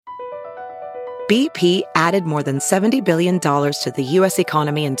BP added more than $70 billion to the U.S.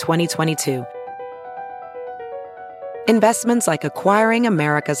 economy in 2022. Investments like acquiring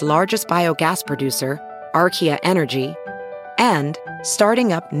America's largest biogas producer, Archaea Energy, and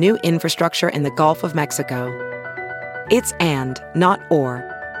starting up new infrastructure in the Gulf of Mexico. It's and, not or.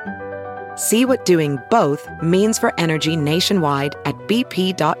 See what doing both means for energy nationwide at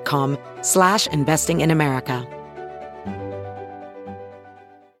bp.com/investing in America.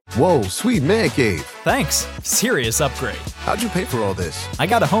 Whoa, sweet man cave. Thanks. Serious upgrade. How'd you pay for all this? I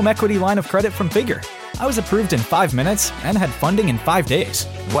got a home equity line of credit from Figure. I was approved in 5 minutes and had funding in 5 days.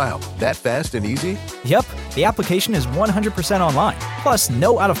 Wow, that fast and easy? Yep, the application is 100% online, plus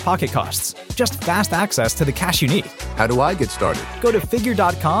no out-of-pocket costs. Just fast access to the cash you need. How do I get started? Go to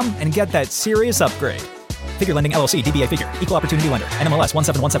figure.com and get that serious upgrade. Figure Lending LLC, DBA Figure, Equal Opportunity Lender, NMLS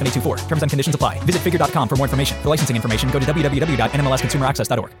 1717824. Terms and conditions apply. Visit figure.com for more information. For licensing information, go to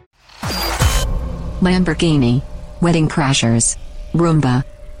www.nmlsconsumeraccess.org. Lamborghini. Wedding Crashers. Roomba.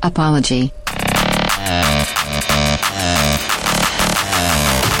 Apology.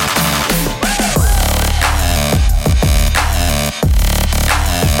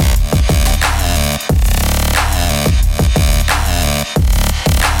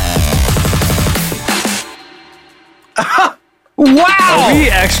 Wow! Are we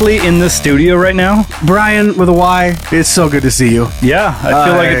actually in the studio right now? Brian with a Y, it's so good to see you. Yeah, I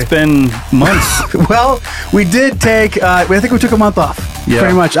feel like it's been months. Well, we did take, I think we took a month off. Yeah.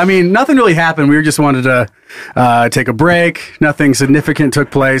 Pretty much. I mean, nothing really happened. We just wanted to take a break. Nothing significant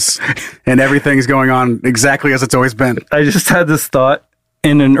took place, and everything's going on exactly as it's always been. I just had this thought.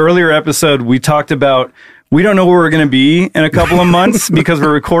 In an earlier episode, we talked about we don't know where we're going to be in a couple of months because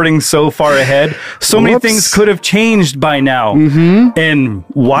we're recording so far ahead. So many things could have changed by now. Mm-hmm. And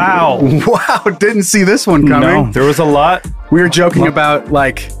wow. Wow, didn't see this one coming. No, there was a lot. We were joking about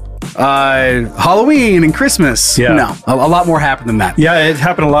like Halloween and Christmas. Yeah. No, a lot more happened than that. Yeah, it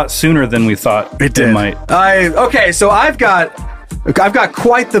happened a lot sooner than we thought it might. Okay, so I've got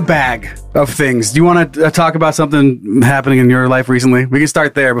quite the bag of things. Do you want to talk about something happening in your life recently? We can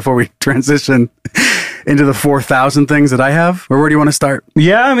start there before we transition into the 4,000 things that I have. Or where do you want to start?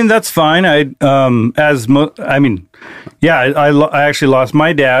 Yeah, I mean that's fine. I actually lost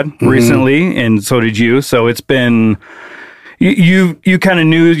my dad recently, and so did you. So it's been you kind of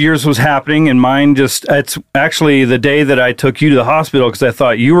knew yours was happening, and mine it's actually the day that I took you to the hospital because I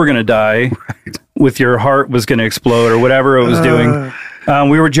thought you were going to die. Right. With your heart was going to explode or whatever it was doing.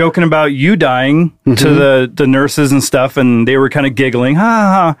 We were joking about you dying to the nurses and stuff, and they were kind of giggling, ha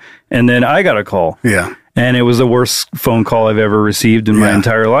ha. And then I got a call. Yeah. And it was the worst phone call I've ever received in my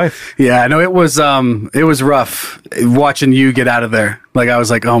entire life. Yeah, no, it was rough watching you get out of there. Like, I was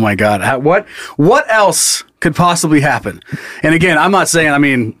like, oh my God, what else could possibly happen? And again, I'm not saying, I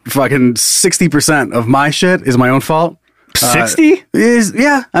mean, fucking 60% of my shit is my own fault. 60?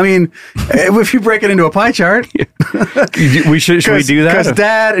 Yeah. I mean, if you break it into a pie chart. Should we do that? Because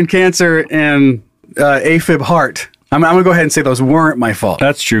dad and cancer and AFib heart. I'm going to go ahead and say those weren't my fault.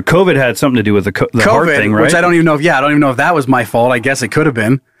 That's true. COVID had something to do with the COVID, heart thing, right? Which I don't even know if that was my fault. I guess it could have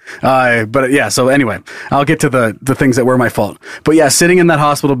been. But yeah, so anyway, I'll get to the things that were my fault. But yeah, sitting in that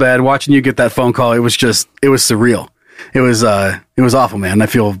hospital bed, watching you get that phone call, it was surreal. It was awful, man. I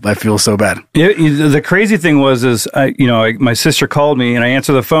feel so bad. The crazy thing was my sister called me and I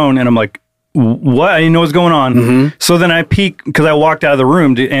answered the phone and I'm like, what? I didn't know what's going on. Mm-hmm. So then I peek because I walked out of the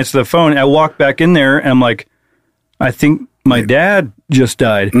room to answer the phone. I walked back in there and I'm like, I think my dad just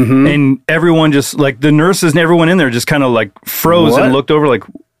died. Mm-hmm. And everyone just like the nurses and everyone in there just kind of like froze and looked over like,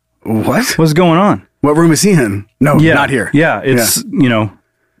 what? What's going on? What room is he in? No, not here. Yeah. It's,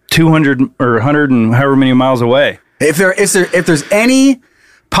 200 or 100 and however many miles away. If there's any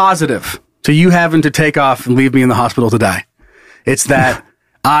positive to you having to take off and leave me in the hospital to die, it's that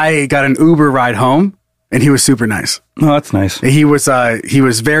I got an Uber ride home and he was super nice. Oh, that's nice. He was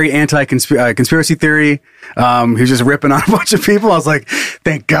very anti-conspiracy theory. He was just ripping on a bunch of people. I was like,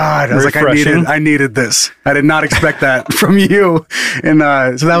 thank God. I was refreshing. like, I needed this. I did not expect that from you. And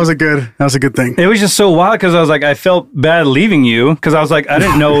so that was a good thing. It was just so wild because I was like, I felt bad leaving you because I was like, I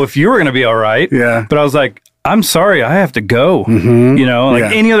didn't know if you were going to be all right. Yeah. But I was like, I'm sorry, I have to go.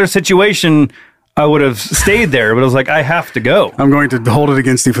 Mm-hmm. Any other situation, I would have stayed there, but I was like, I have to go. I'm going to hold it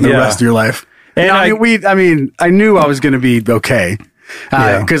against you for the rest of your life. And I knew I was going to be okay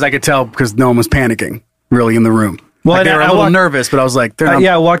because I could tell because no one was panicking really in the room. Well, they were a little nervous, but I was like,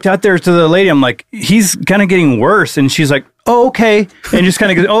 I walked out there to the lady. I'm like, he's kind of getting worse, and she's like, oh, okay, and just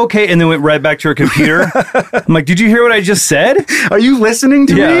kind of goes, okay, and then went right back to her computer. I'm like, did you hear what I just said? Are you listening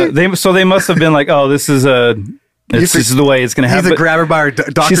to me? They must have been like, oh, this is a It's just the way it's going to happen. He's a grabber by her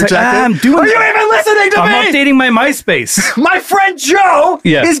doctor She's like, jacket. I'm doing. Are you even listening to me? I'm updating my MySpace. My friend Joe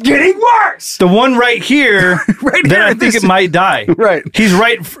is getting worse. The one right here, that I think it might die. Right. He's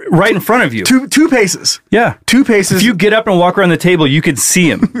right in front of you. Two paces. Yeah. 2 paces. If you get up and walk around the table, you could see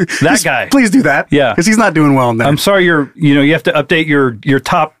him. That guy. Please do that. Yeah. Because he's not doing well in there. I'm sorry you have to update your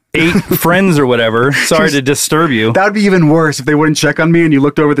top 8 friends or whatever. Sorry to disturb you. That would be even worse if they wouldn't check on me and you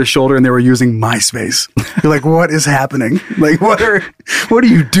looked over their shoulder and they were using MySpace. You're like, what is happening? Like, what are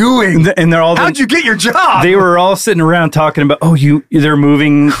you doing? And they're all how'd you get your job? They were all sitting around talking about, they're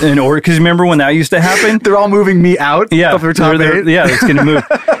moving in order. Because remember when that used to happen? They're all moving me out of their top 8? Yeah, it's going to move.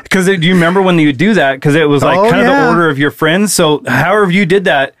 Because do you remember when you would do that? Because it was like kind of the order of your friends. So however you did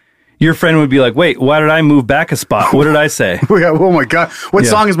that, your friend would be like, wait, why did I move back a spot? What did I say? Oh my God. What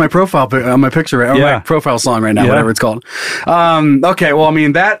song is my profile my picture right? Or my profile song right now, whatever it's called. Okay, well, I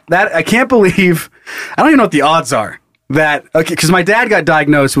mean, that I can't believe, I don't even know what the odds are that, because my dad got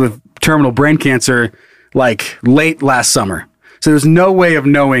diagnosed with terminal brain cancer like late last summer. So there's no way of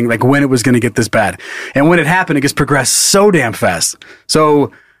knowing like when it was going to get this bad. And when it happened, it just progressed so damn fast.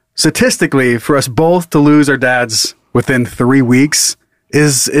 So statistically, for us both to lose our dads within 3 weeks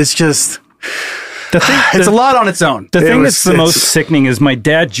is just it's a lot on its own. The thing that's the most sickening is my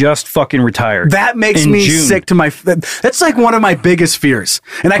dad just fucking retired. That makes me sick to my... That's like one of my biggest fears.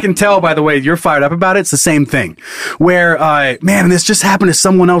 And I can tell, by the way, you're fired up about it. It's the same thing. Where, man, this just happened to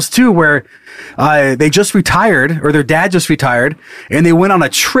someone else too, where they just retired, or their dad just retired, and they went on a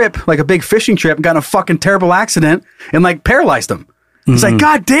trip, like a big fishing trip, and got in a fucking terrible accident and like paralyzed them. It's like,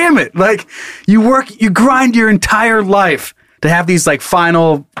 God damn it. Like, you grind your entire life to have these like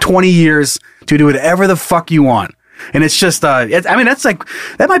final 20 years to do whatever the fuck you want. And it's just, that's like,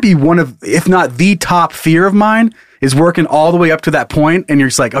 that might be one of, if not the top fear of mine, is working all the way up to that point. And you're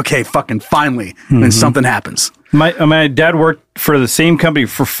just like, okay, fucking finally, and something happens. My dad worked for the same company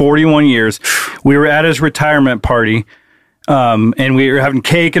for 41 years. We were at his retirement party, and we were having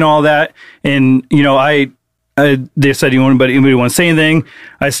cake and all that. And, they said, anybody want to say anything?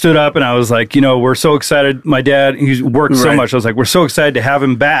 I stood up and I was like, we're so excited. My dad, he's worked so much. I was like, we're so excited to have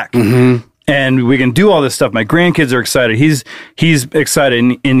him back. And we can do all this stuff. My grandkids are excited. He's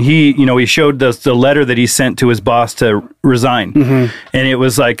excited. And he, he showed us the letter that he sent to his boss to resign. And it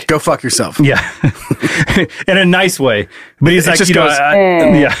was like, go fuck yourself. Yeah. In a nice way. But he's like, just goes,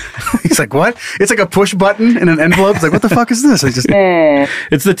 yeah. He's like, what? It's like a push button in an envelope. It's like, what the fuck is this?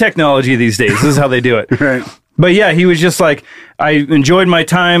 It's the technology these days. This is how they do it. Right. But yeah, he was just like, I enjoyed my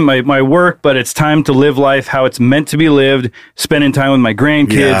time, my work, but it's time to live life how it's meant to be lived, spending time with my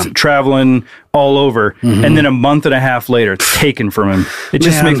grandkids, traveling all over. And then a month and a half later, it's taken from him. It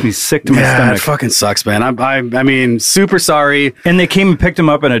just makes me sick to my stomach. It fucking sucks, man. I mean, super sorry. And they came and picked him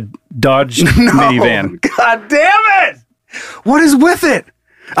up in a Dodge minivan. God damn it! What is with it?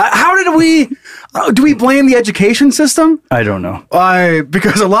 How did do we blame the education system? I don't know.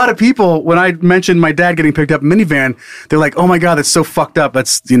 Because a lot of people, when I mentioned my dad getting picked up in a minivan, they're like, oh my God, that's so fucked up.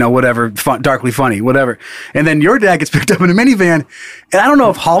 That's, whatever, darkly funny, whatever. And then your dad gets picked up in a minivan. And I don't know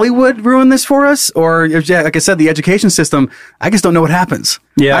if Hollywood ruined this for us or if, like I said, the education system, I just don't know what happens.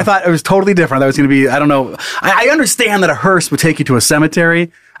 Yeah. I thought it was totally different. That was going to be, I don't know. I understand that a hearse would take you to a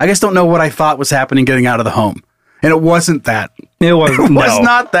cemetery. I just don't know what I thought was happening getting out of the home. And it wasn't that. It was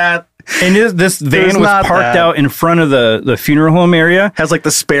not that. And this van was parked out in front of the funeral home area. Has like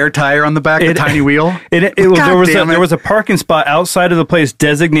the spare tire on the back, the tiny wheel. There was a parking spot outside of the place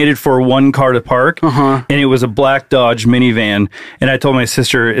designated for one car to park, and it was a black Dodge minivan. And I told my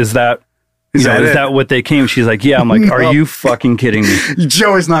sister, "Is that what they came?" She's like, "Yeah." I'm like, "Are you fucking kidding me?"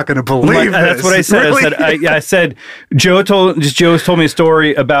 Joe is not going to believe this. That's what I said. Really? I said Joe's told me a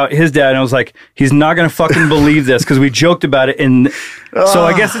story about his dad, and I was like, he's not going to fucking believe this because we joked about it, and so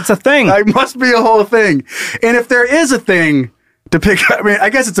I guess it's a thing. It must be a whole thing. And if there is a thing to pick up, I mean, I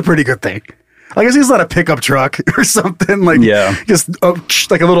guess it's a pretty good thing. I guess he's not a pickup truck or something like just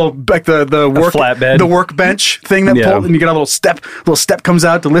like a little like the flatbed, the workbench thing that pulled, and you get a little step comes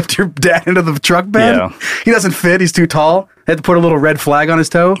out to lift your dad into the truck bed. Yeah. He doesn't fit. He's too tall. Had to put a little red flag on his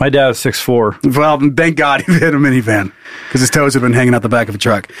toe. My dad was 6'4". Well, thank God he hit a minivan because his toes have been hanging out the back of a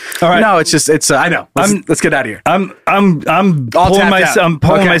truck. All right. No, it's I know. Let's get out of here. I'm pulling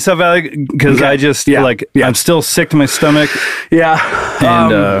myself out because I just I'm still sick to my stomach. Yeah.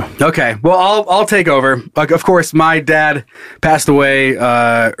 And okay. Well, I'll take over. Of course, my dad passed away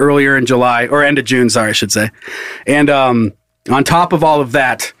earlier in July or end of June. Sorry, I should say. And on top of all of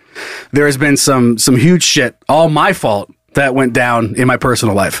that, there has been some huge shit, all my fault, that went down in my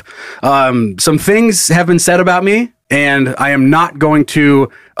personal life. Some things have been said about me, and I am not going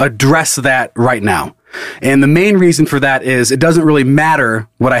to address that right now. And the main reason for that is it doesn't really matter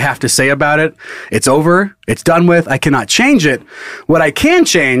what I have to say about it. It's over. It's done with. I cannot change it. What I can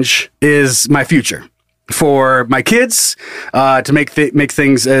change is my future. For my kids, to make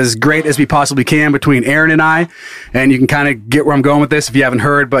things as great as we possibly can between Aaron and I. And you can kind of get where I'm going with this if you haven't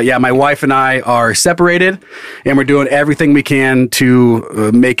heard. But yeah, my wife and I are separated, and we're doing everything we can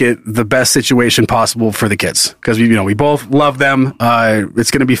to make it the best situation possible for the kids. Because we both love them.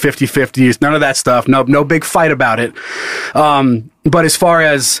 It's going to be 50-50. None of that stuff. No big fight about it. But as far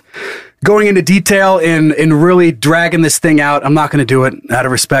as going into detail and really dragging this thing out, I'm not going to do it out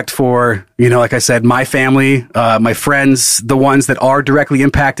of respect for, like I said, my family, my friends, the ones that are directly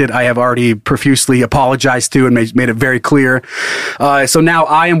impacted. I have already profusely apologized to and made it very clear. So now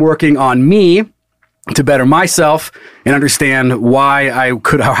I am working on me to better myself and understand how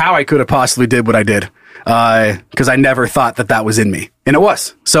I could have possibly did what I did. Because I never thought that was in me. And it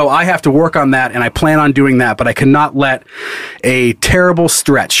was. So I have to work on that, and I plan on doing that, but I cannot let a terrible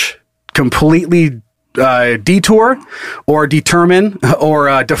stretch completely detour or determine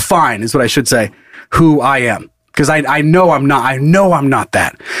or define, is what I should say, who I am. Because I know I'm not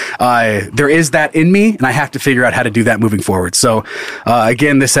that. There is that in me, and I have to figure out how to do that moving forward. So,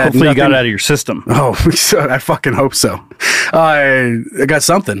 again, this had hopefully you got it out of your system. Oh, I fucking hope so. I got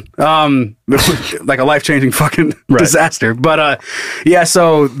something. Like a life-changing fucking disaster. But, yeah,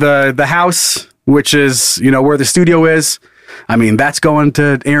 so the house, which is, where the studio is, I mean, that's going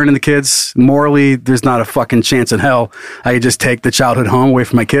to Aaron and the kids. Morally, there's not a fucking chance in hell I could just take the childhood home away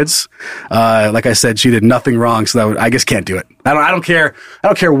from my kids. Like I said, she did nothing wrong, so I just can't do it. I don't care. I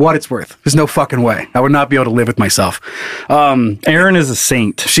don't care what it's worth. There's no fucking way. I would not be able to live with myself. Erin is a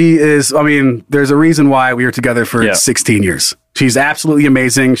saint. She is. I mean, there's a reason why we were together for 16 years. She's absolutely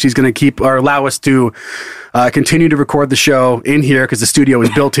amazing. She's going to allow us to continue to record the show in here because the studio is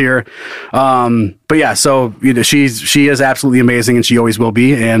built here. But yeah, so she is absolutely amazing, and she always will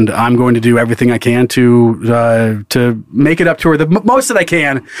be. And I'm going to do everything I can to make it up to her the most that I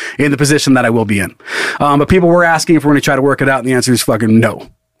can in the position that I will be in. But people were asking if we're going to try to work it out, and the answer is fucking no.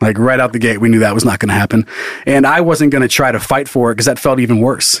 Like right out the gate, we knew that was not going to happen, and I wasn't going to try to fight for it because that felt even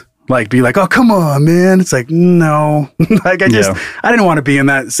worse. Like, be like, oh, come on, man. It's like, no. Like, I didn't want to be in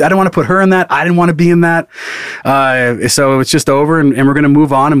that. I didn't want to put her in that. I didn't want to be in that. So it's just over, and we're going to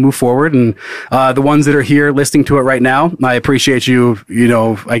move on and move forward. And the ones that are here listening to it right now, I appreciate you,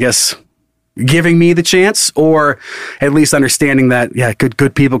 I guess, giving me the chance, or at least understanding that, yeah,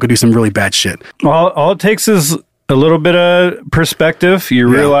 good people could do some really bad shit. All it takes is a little bit of perspective. You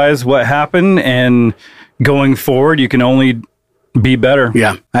realize what happened, and going forward, you can only be better.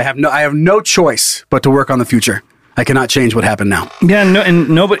 Yeah. I have no choice but to work on the future. I cannot change what happened now. Yeah,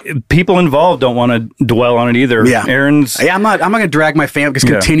 people involved don't want to dwell on it either. Yeah. I'm not going to drag my family,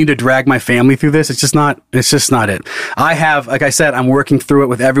 continue to drag my family through this. It's just not it. I have, like I said, I'm working through it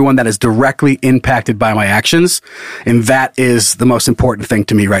with everyone that is directly impacted by my actions, and that is the most important thing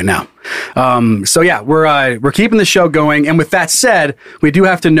to me right now. So yeah, we're keeping the show going. And with that said, we do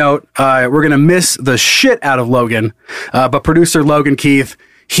have to note, we're going to miss the shit out of Logan. But producer Logan Keith,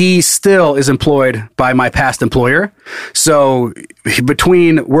 he still is employed by my past employer. So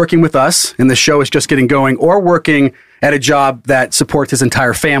between working with us and the show is just getting going, or working at a job that supports his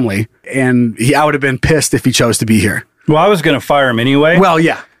entire family, and I would have been pissed if he chose to be here. Well, I was going to fire him anyway. Well,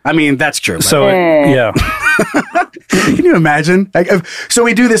 yeah. I mean, that's true. So, yeah. Can you imagine? So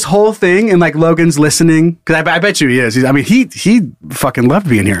we do this whole thing, and like Logan's listening, because I bet you he is. He fucking loved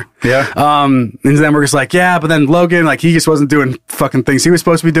being here. Yeah. And then we're just like, yeah, but then Logan, like, he just wasn't doing fucking things he was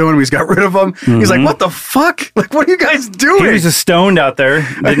supposed to be doing. We just got rid of him. Mm-hmm. He's like, what the fuck? Like, what are you guys doing? He was just stoned out there,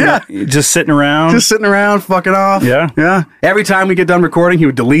 just sitting around, fucking off. Yeah. Yeah. Every time we get done recording, he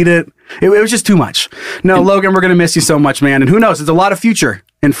would delete it. It was just too much. No, Logan, we're going to miss you so much, man. And who knows? There's a lot of future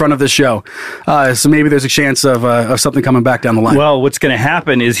in front of this show. So maybe there's a chance of something coming back down the line. Well, what's going to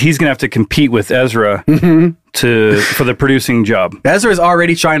happen is he's going to have to compete with Ezra for the producing job. Ezra is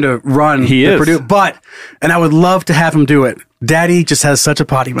already trying to run. He is. And I would love to have him do it. Daddy just has such a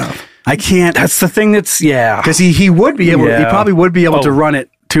potty mouth. I can't. That's the thing because he would be able, he probably would be able to run it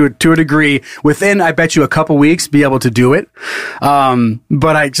to a degree within, I bet you, a couple weeks, be able to do it.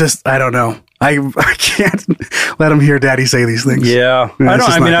 But I don't know. I can't let him hear Daddy say these things. Yeah.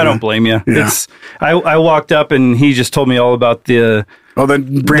 I don't blame you. Yeah. I walked up and he just told me all about the brand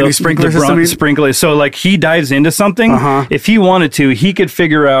new sprinkler system. Sprinkler. So like he dives into something. If he wanted to, he could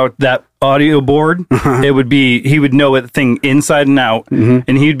figure out that audio board. He would know the thing inside and out,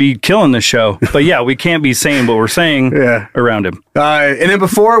 and he'd be killing the show. But yeah, we can't be saying what we're saying around him. And then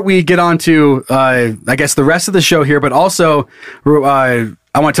before we get on to, I guess, the rest of the show here, but also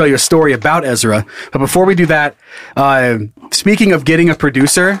I want to tell you a story about Ezra. But before we do that, speaking of getting a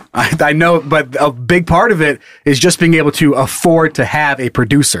producer, I know, but a big part of it is just being able to afford to have a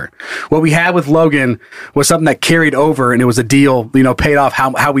producer. What we had with Logan was something that carried over, and it was a deal, paid off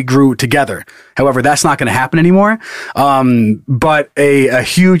how we grew together. However, that's not going to happen anymore. But a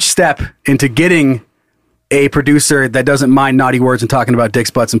huge step into getting a producer that doesn't mind naughty words and talking about dicks,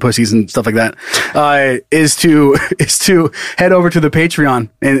 butts, and pussies and stuff like that, is to head over to the Patreon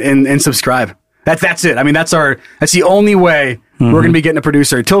and subscribe. That's it. I mean, that's the only way we're going to be getting a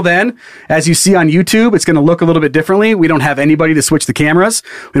producer. Till then, as you see on YouTube, it's going to look a little bit differently. We don't have anybody to switch the cameras.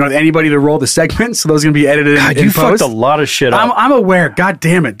 We don't have anybody to roll the segments. So those are going to be edited in you post. fucked a lot of shit up. I'm aware. God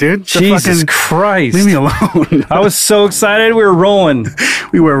damn it, dude. Jesus Christ. Leave me alone. I was so excited. We were rolling.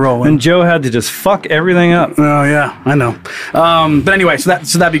 We were rolling. And Joe had to just fuck everything up. Oh, yeah. I know. But anyway, so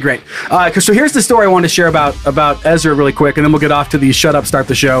that'd be great. So here's the story I wanted to share about Ezra really quick, and then we'll get off to the shut up, start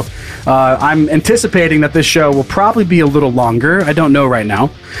the show. I'm anticipating that this show will probably be a little longer. I don't know right now.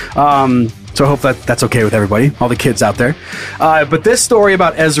 So I hope that's okay with everybody, all the kids out there. But this story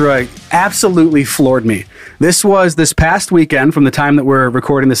about Ezra absolutely floored me. This was this past weekend from the time that we're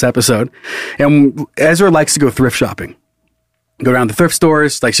recording this episode. And Ezra likes to go thrift shopping. Go down to thrift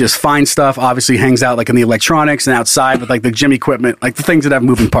stores, like just find stuff, obviously hangs out like in the electronics and outside with like the gym equipment, like the things that have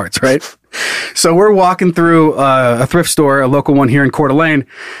moving parts, right? So we're walking through a thrift store, a local one here in Coeur d'Alene,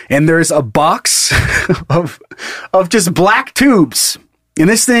 and there's a box of just black tubes. And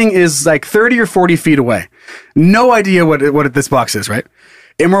this thing is like 30 or 40 feet away. No idea what this box is, right?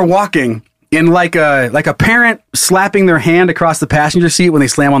 And we're walking in like a parent slapping their hand across the passenger seat when they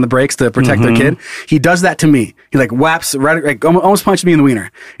slam on the brakes to protect their kid. He does that to me. He like whaps right, like almost punched me in the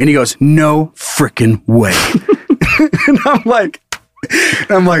wiener. And he goes, "No freaking way." And I'm like,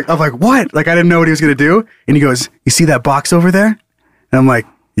 what? Like I didn't know what he was gonna do. And he goes, "You see that box over there?" And I'm like,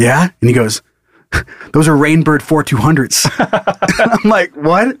 "Yeah." And he goes, "Those are Rainbird 4200s. And I'm like,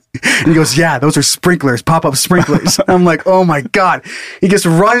 "What?" And he goes, "Yeah, those are sprinklers, pop-up sprinklers." I'm like, "Oh my God." He just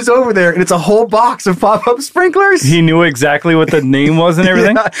runs over there and it's a whole box of pop-up sprinklers. He knew exactly what the name was and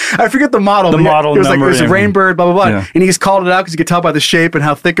everything? Yeah, I forget the model. The model it was number. Like, it was a Rainbird, blah, blah, blah. Yeah. And he just called it out because you could tell by the shape and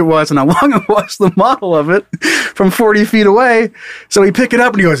how thick it was and how long it was, the model of it, from 40 feet away. So he picked it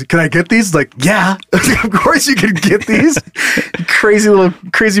up and he goes, "Can I get these?" Like, yeah, of course you can get these.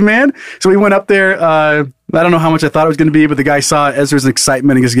 Crazy man. So we went up there. I don't know how much I thought it was going to be, but the guy saw Ezra's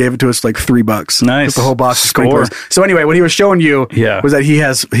excitement and just gave it to us for like $3. Nice. Just the whole box of sprinklers. So anyway, what he was showing you was that he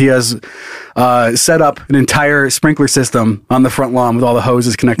has set up an entire sprinkler system on the front lawn with all the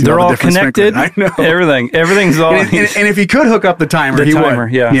hoses connected. They're all all connected. I know. Everything's all. And if he could hook up the timer, he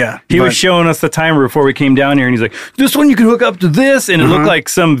would. Yeah. He was showing us the timer before we came down here, and he's like, "This one you can hook up to this," and it looked like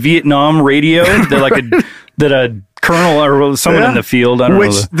some Vietnam radio that a colonel or someone in the field. I don't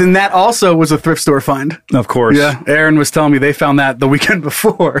know. Then that also was a thrift store find. Of course. Yeah. Aaron was telling me they found that the weekend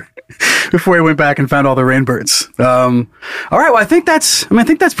before he went back and found all the Rainbirds. All right. Well, I think that's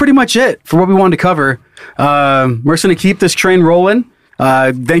pretty much it for what we wanted to cover. We're just going to keep this train rolling.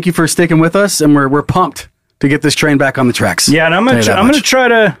 Thank you for sticking with us, and we're pumped to get this train back on the tracks. Yeah, and I'm gonna try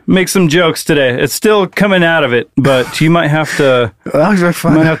to make some jokes today. It's still coming out of it, but you might have to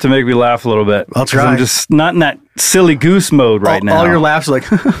make me laugh a little bit. I'll try. I'm just not in that silly goose mode right now. All your laughs are like,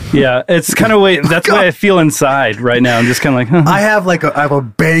 yeah, it's kind of that's the way I feel inside right now. I'm just kind of like, I have a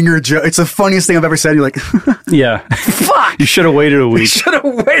banger joke. It's the funniest thing I've ever said. You're like, yeah, fuck. You should have waited a week. You should have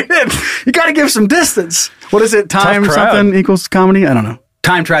waited. You got to give some distance. What is it? Time something equals comedy? I don't know.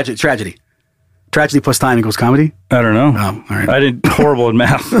 Time tragedy. Tragedy plus time equals comedy? I don't know. Oh, all right. I did horrible in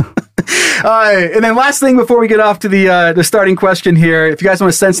math. And then last thing before we get off to the starting question here, if you guys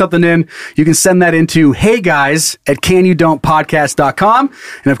want to send something in, you can send that into heyguys@canyoudon'tpodcast.com.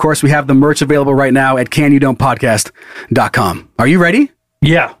 And of course, we have the merch available right now at canyoudon'tpodcast.com. Are you ready?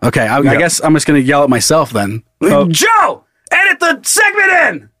 Yeah. Okay. I guess I'm just going to yell at myself then. Joe, edit the segment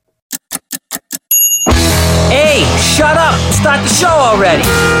in. Hey, shut up. Start the show already.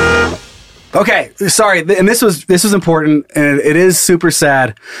 Okay, sorry, and this was important, and it is super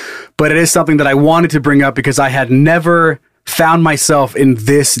sad, but it is something that I wanted to bring up because I had never found myself in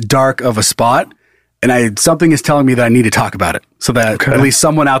this dark of a spot, and something is telling me that I need to talk about it, so that at least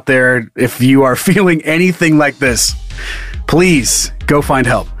someone out there, if you are feeling anything like this, please go find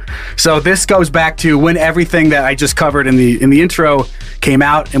help. So this goes back to when everything that I just covered in the intro came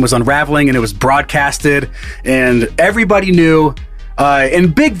out and was unraveling, and it was broadcasted, and everybody knew.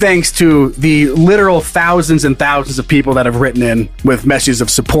 And big thanks to the literal thousands and thousands of people that have written in with messages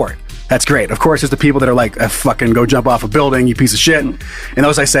of support. that's great. Of course, there's the people that are like, fucking go jump off a building, you piece of shit. And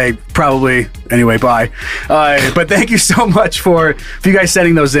those I say, probably, anyway, bye. But thank you so much for you guys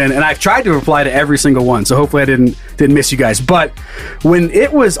sending those in. And I've tried to reply to every single one, so hopefully I didn't miss you guys. But when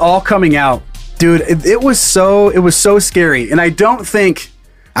it was all coming out, dude, it was so scary. And I don't think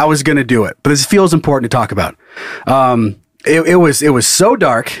I was going to do it, but this feels important to talk about. It was so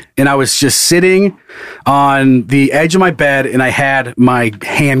dark, and I was just sitting on the edge of my bed, and I had my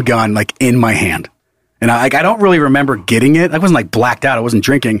handgun like in my hand, and I don't really remember getting it. I wasn't like blacked out. I wasn't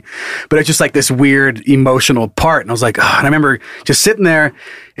drinking, but it's just like this weird emotional part. And I was like, oh, and I remember just sitting there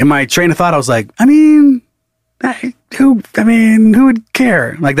in my train of thought. I was like, who would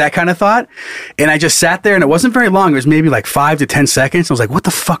care? Like that kind of thought. And I just sat there, and it wasn't very long. It was maybe like 5 to 10 seconds. I was like, what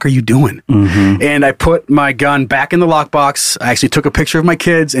the fuck are you doing? Mm-hmm. And I put my gun back in the lockbox. I actually took a picture of my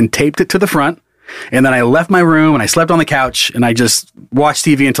kids and taped it to the front. And then I left my room and I slept on the couch and I just watched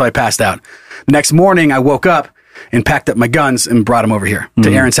TV until I passed out. The next morning I woke up and packed up my guns and brought them over here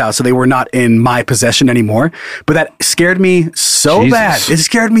to Aaron's house. So they were not in my possession anymore. But that scared me so bad. It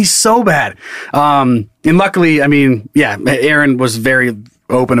scared me so bad. And luckily, I mean, yeah, Aaron was very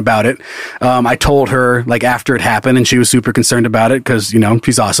open about it. I told her like after it happened, and she was super concerned about it because, you know,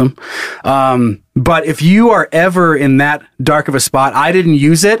 she's awesome. But if you are ever in that dark of a spot, I didn't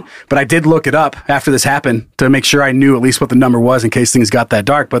use it, but I did look it up after this happened to make sure I knew at least what the number was in case things got that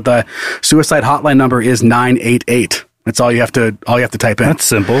dark. But the suicide hotline number is 988. That's all you have to type in. That's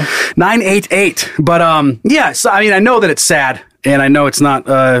simple. 988. But yeah, so I mean, I know that it's sad, and I know it's not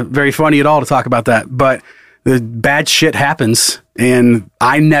very funny at all to talk about that, but the bad shit happens, and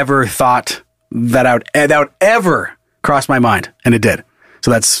I never thought that would ever cross my mind, and it did.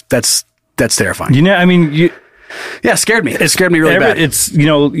 So that's terrifying. You know, I mean, yeah, it scared me. It scared me really bad. It's, you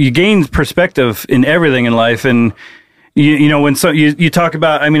know, you gain perspective in everything in life, and you know, when you talk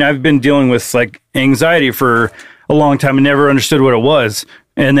about, I mean, I've been dealing with like anxiety for a long time and never understood what it was,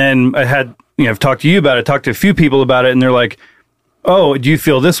 and then I've talked to you about it, talked to a few people about it, and they're like, oh, do you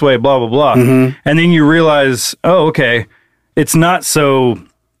feel this way? Blah, blah, blah. Mm-hmm. And then you realize, oh, okay, it's not so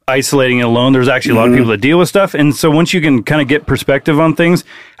isolating and alone. There's actually a lot of people that deal with stuff. And so once you can kind of get perspective on things,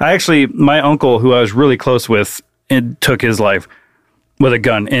 my uncle, who I was really close with, took his life with a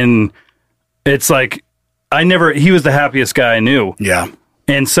gun. And it's like, he was the happiest guy I knew. Yeah.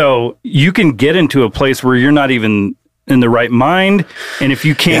 And so you can get into a place where you're not even in the right mind, and if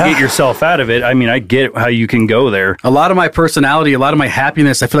you can't get yourself out of it, I mean, I get how you can go there. A lot of my personality, a lot of my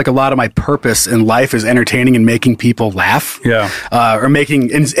happiness, I feel like a lot of my purpose in life is entertaining and making people laugh. Yeah. Or making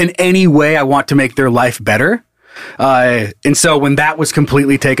in any way I want to make their life better. And so when that was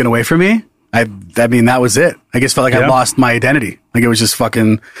completely taken away from me, I mean, that was it. I just felt like I lost my identity. Like it was just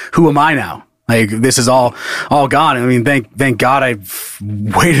fucking, who am I now? Like this is all gone. I mean, thank God I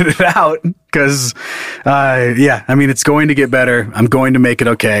waited it out because, I mean, it's going to get better. I'm going to make it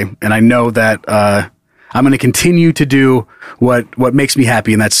okay, and I know that I'm going to continue to do what makes me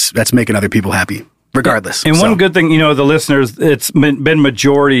happy, and that's making other people happy, regardless. And one good thing, you know, the listeners, it's been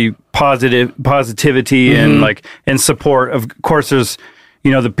majority positivity and support. Of course, there's,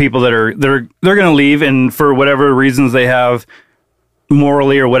 you know, the people that they're going to leave, and for whatever reasons they have,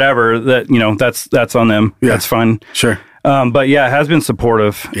 morally or whatever, that, you know, that's on them. Yeah. That's fine. Sure. But yeah, it has been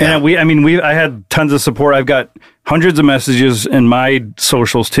supportive. Yeah. And I had tons of support. I've got hundreds of messages in my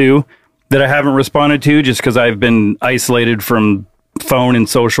socials too that I haven't responded to just because I've been isolated from phone and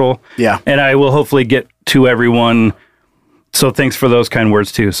social. Yeah. And I will hopefully get to everyone. So thanks for those kind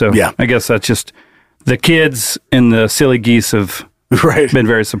words too. So yeah, I guess that's just the kids and the silly geese have been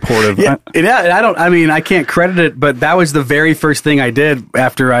very supportive. Yeah, I can't credit it, but that was the very first thing I did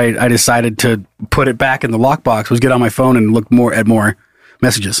after I decided to put it back in the lockbox, was get on my phone and look at more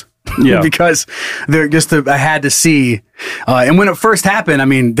messages. Yeah. Because I had to see, and when it first happened, I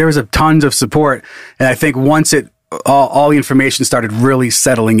mean, there was tons of support, and I think once all the information started really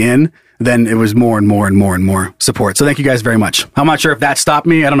settling in, then it was more and more and more and more support. So thank you guys very much. I'm not sure if that stopped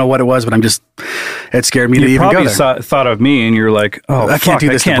me. I don't know what it was, but it scared me to even go there. You probably thought of me and you're like, oh, I can't do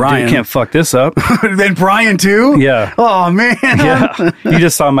this to Brian. Can't fuck this up. Then Brian too? Yeah. Oh, man. Yeah. You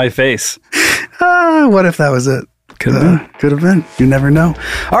just saw my face. What if that was it? Could have been. You never know.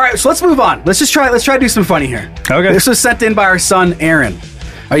 All right, so let's move on. Let's try to do some funny here. Okay. This was sent in by our son, Aaron.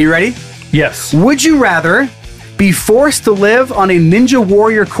 Are you ready? Yes. Would you rather be forced to live on a Ninja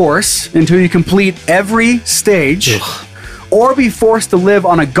Warrior course until you complete every stage, or be forced to live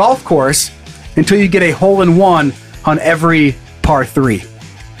on a golf course until you get a hole-in-one on every par 3?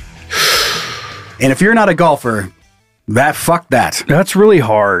 And if you're not a golfer, fuck that. That's really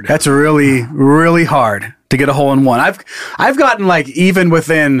hard. That's really, really hard to get a hole-in-one. I've gotten like even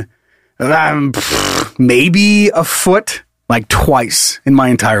within Maybe a foot, like twice in my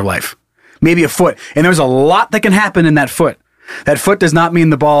entire life. Maybe a foot. And there's a lot that can happen in that foot. That foot does not mean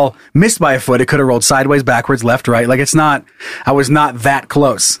the ball missed by a foot. It could have rolled sideways, backwards, left, right. Like I was not that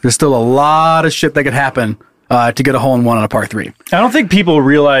close. There's still a lot of shit that could happen to get a hole in one on a par 3. I don't think people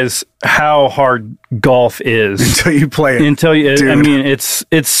realize how hard golf is until you play it. I mean, it's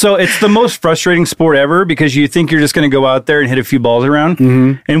the most frustrating sport ever because you think you're just going to go out there and hit a few balls around,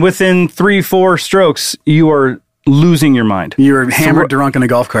 and within 3-4 strokes, you are losing your mind. You're hammered drunk in a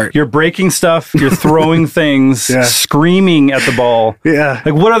golf cart. You're breaking stuff. You're throwing things, screaming at the ball. Yeah.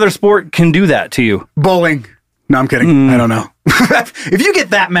 Like, what other sport can do that to you? Bowling. No, I'm kidding. I don't know. If you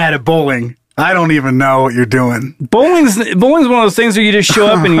get that mad at bowling, I don't even know what you're doing. Bowling's one of those things where you just show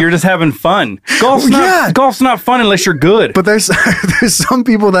up and you're just having fun. Golf's not fun unless you're good. But there's some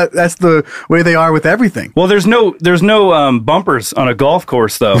people that's the way they are with everything. Well, there's no bumpers on a golf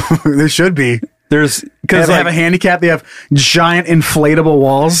course though. There should be. Because they have a handicap. They have giant inflatable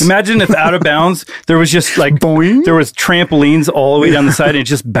walls. Imagine if out of bounds there was just like boing. There was trampolines all the way down the side and it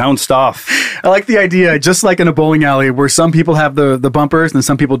just bounced off. I like the idea, just like in a bowling alley, where some people have the bumpers and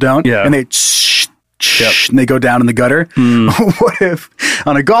some people don't. Yeah. And they and they go down in the gutter. What if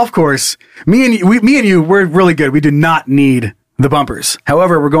on a golf course, me and you, we're really good. We do not need the bumpers.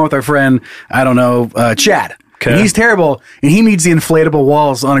 However, we're going with our friend, I don't know, Chad. Okay. And he's terrible, and he needs the inflatable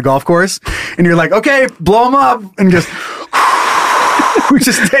walls on a golf course. And you're like, okay, blow them up, and just which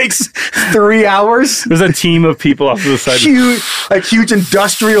just takes 3 hours. There's a team of people off to the side, huge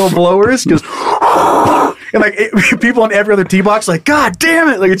industrial blowers, just and people on every other tee box, like, God damn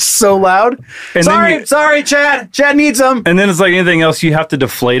it! Like it's so loud. And sorry, Chad. Chad needs them. And then it's like anything else, you have to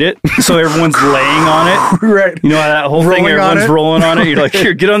deflate it, so everyone's laying on it. Right. You know that whole thing. Everyone's rolling on it. You're like,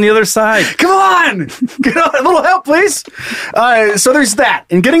 here, get on the other side. Come on, get on. A little help, please. So there's that.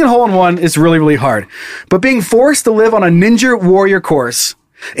 And getting a hole in one is really, really hard. But being forced to live on a Ninja Warrior course,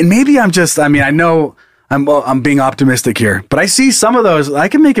 and maybe I know I'm being optimistic here, but I see some of those. I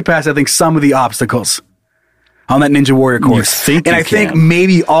can make it past, I think, some of the obstacles on that Ninja Warrior course. I think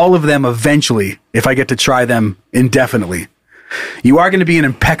maybe all of them eventually, if I get to try them indefinitely. You are going to be in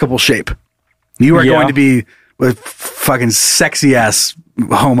impeccable shape. You are going to be a fucking sexy ass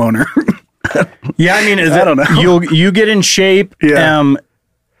homeowner. Yeah, I mean, I don't know. You get in shape. Yeah.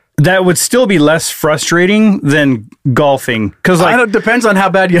 That would still be less frustrating than golfing because it depends on how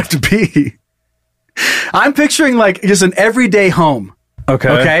bad you have to be. I'm picturing like just an everyday home.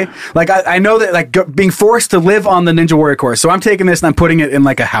 Okay. Like I know that like being forced to live on the Ninja Warrior course. So I'm taking this and I'm putting it in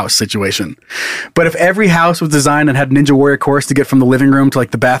like a house situation. But if every house was designed and had Ninja Warrior course to get from the living room to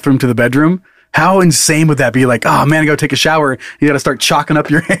like the bathroom to the bedroom, how insane would that be? Like, oh man, I go take a shower. You got to start chalking up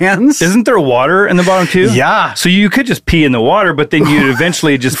your hands. Isn't there water in the bottom too? Yeah. So you could just pee in the water, but then you'd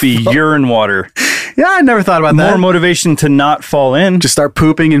eventually just be urine water. Yeah, I never thought about that. More motivation to not fall in. Just start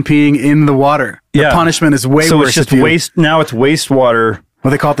pooping and peeing in the water. The punishment is way worse. So it's just waste. Now it's wastewater.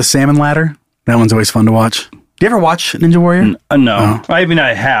 Well, they call it the salmon ladder. That one's always fun to watch. Do you ever watch Ninja Warrior? No. Oh. I mean,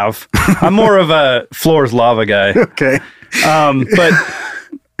 I have. I'm more of a floor's lava guy. Okay. But...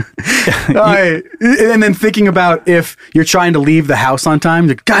 and then thinking about if you're trying to leave the house on time,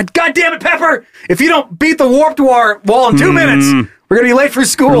 like, God damn it, Pepper! If you don't beat the warped wall in 2 minutes, we're gonna be late for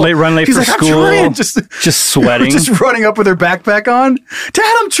school. Run late She's for like, school. I'm trying. Just sweating, just running up with her backpack on.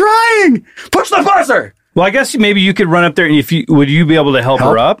 Dad, I'm trying. Push the buzzer. Well, I guess maybe you could run up there, and would you be able to help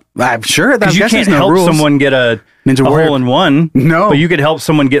her up? I'm sure. Because you can't help someone get a Ninja Warrior hole in one. No, but you could help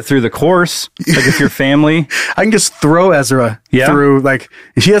someone get through the course. Like if your family, I can just throw Ezra through. Like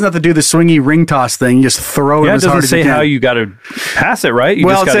she doesn't have to do the swingy ring toss thing. You just throw him as hard as you can. It doesn't say how you got to pass it, right? You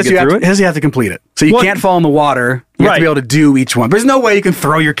well, just it says you have to complete it. So you can't fall in the water. You have to be able to do each one. There's no way you can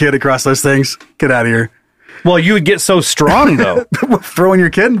throw your kid across those things. Get out of here. Well, you would get so strong, though. Throwing your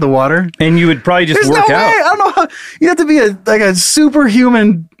kid into the water. And you would probably just work out. I don't know how. You have to be a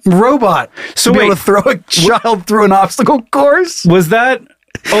superhuman robot to be able to throw a child through an obstacle course. Was that...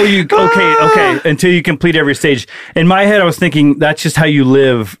 Oh, okay. Until you complete every stage. In my head, I was thinking that's just how you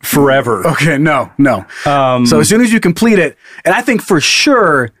live forever. Okay, no. So as soon as you complete it, and I think for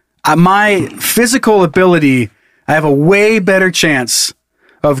sure, my physical ability, I have a way better chance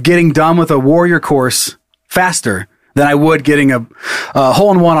of getting done with a warrior course faster than I would getting a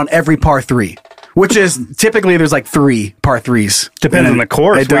hole-in-one on every par 3, which is typically there's like 3 par 3s. Depends on the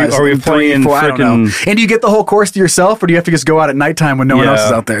course. It does. Are we playing 4, I don't know. And do you get the whole course to yourself, or do you have to just go out at nighttime when no one else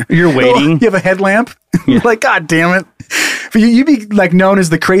is out there? You're waiting. You have a headlamp. You're like, God damn it! You'd be like known as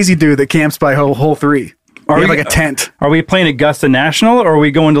the crazy dude that camps by hole 3. You have like a tent. Are we playing Augusta National, or are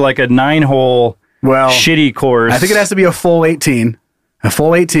we going to like a 9-hole shitty course? I think it has to be a full 18. A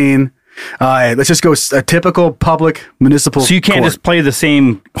full 18. Let's just go a typical public municipal. So you can't court. just play the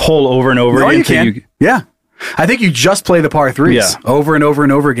same hole over and over No, again. you can. Yeah. I think you just play the par threes over and over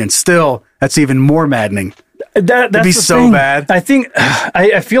and over again. Still, that's even more maddening. That'd be so bad. I think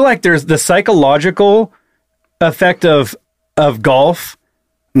I feel like there's the psychological effect of golf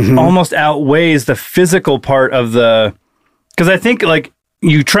almost outweighs the physical part of the, because I think like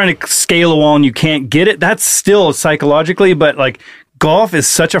you trying to scale a wall and you can't get it. That's still psychologically, but like golf is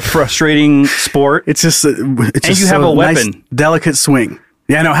such a frustrating sport. It's just and you have a weapon, nice, delicate swing.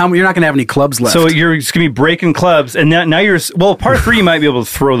 Yeah, no, you're not going to have any clubs left. So you're just going to be breaking clubs, and now you're par 3. You might be able to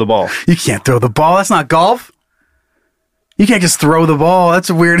throw the ball. You can't throw the ball. That's not golf. You can't just throw the ball.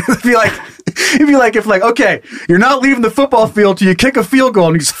 That's weird. It'd be like if okay, you're not leaving the football field till you kick a field goal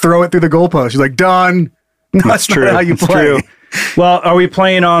and you just throw it through the goalpost. You're like, done. No, that's true. not how you play. True. Well, are we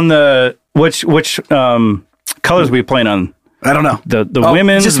playing on the which colors are we playing on? I don't know. The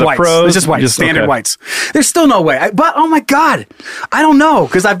women's, just the whites. pros, It's just whites, standard whites. There's still no way. But oh my god, I don't know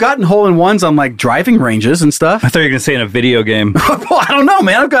because I've gotten hole-in-ones on like driving ranges and stuff. I thought you were going to say in a video game. Well, I don't know,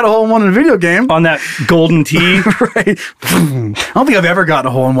 man. I've got a hole-in-one in a video game on that Golden Tee. Right. I don't think I've ever gotten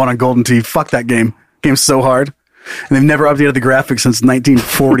a hole-in-one on Golden Tee. Fuck that game. Game's so hard. And they've never updated the graphics since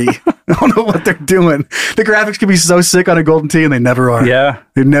 1940. I don't know what they're doing. The graphics can be so sick on a Golden Tee, and they never are. Yeah.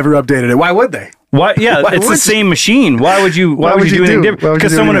 They've never updated it. Why would they? Why? Yeah, it's the same machine. Why would you do anything different?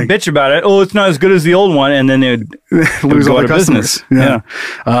 Because someone would bitch about it. Oh, it's not as good as the old one, and then they'd lose all go the out of business. Yeah.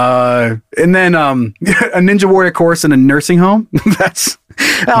 And then a Ninja Warrior course in a nursing home. That's,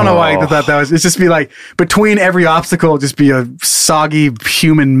 I don't know why I thought that was. It's just be like between every obstacle, just be a soggy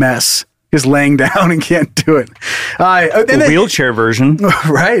human mess. Just laying down and can't do it. The wheelchair version.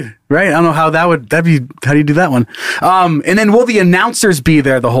 Right. I don't know how how do you do that one? And then will the announcers be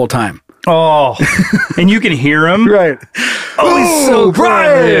there the whole time? Oh, and you can hear him. Right. Oh, he's so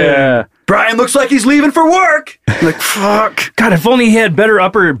Brian. Yeah. Brian looks like he's leaving for work. I'm like, fuck. God, if only he had better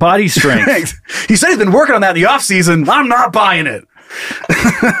upper body strength. He said he's been working on that in the off season. I'm not buying it.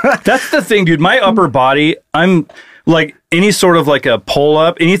 That's the thing, dude. My upper body, I'm like any sort of like a pull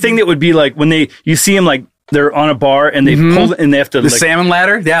up, anything that would be like when you see them like they're on a bar and they pull and they have to the salmon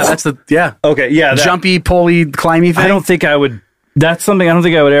ladder. Yeah, that's okay. Yeah, jumpy, pulley, climby thing. I don't think I would. That's something I don't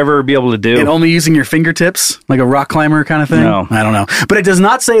think I would ever be able to do. And only using your fingertips, like a rock climber kind of thing? No. I don't know. But it does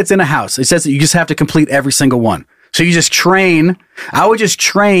not say it's in a house. It says that you just have to complete every single one. So you just train. I would just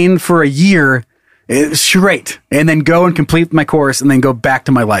train for a year straight and then go and complete my course and then go back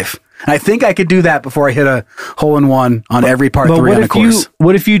to my life. And I think I could do that before I hit a hole-in-one on every par 3 on a course.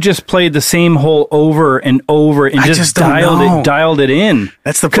 What if you just played the same hole over and over and just dialed it in?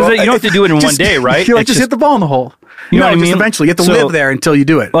 That's the problem. Because you don't have to do it in one day, right? You just hit the ball in the hole. You know what I mean? Eventually, you have to live there until you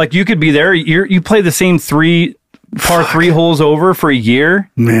do it. Like you could be there. You play the same par 3 holes over for a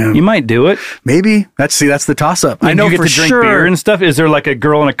year. Man, you might do it. Maybe that's the toss up. I know you get to drink beer and stuff. Is there like a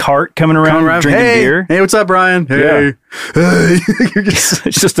girl in a cart coming around drinking beer? Hey, what's up, Brian? Hey,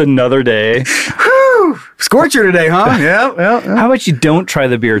 it's just another day. Whew. Scorcher today, huh? Yeah. How about you don't try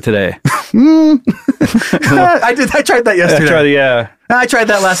the beer today? I did. I tried that yesterday. I tried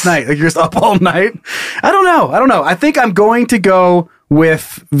that last night. Like you're just up all night. I don't know. I think I'm going to go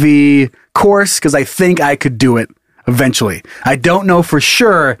with the course because I think I could do it eventually. I don't know for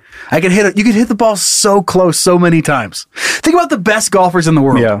sure. I could hit it. You could hit the ball so close so many times. Think about the best golfers in the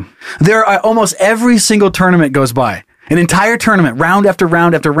world. Yeah. There are almost every single tournament goes by. An entire tournament, round after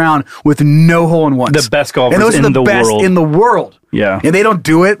round after round, with no hole-in-ones. The best golfers and those in are the best world. in the world. Yeah. And they don't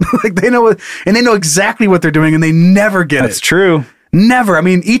do it. Like they know exactly what they're doing, and they never get it. That's true. Never. I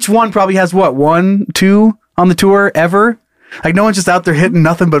mean, each one probably has what, 1, 2 on the tour ever? Like no one's just out there hitting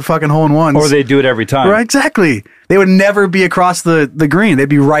nothing but fucking hole-in-ones. Or they do it every time. Right, exactly. They would never be across the green. They'd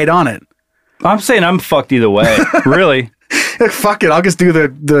be right on it. I'm saying I'm fucked either way. Really. Fuck it. I'll just do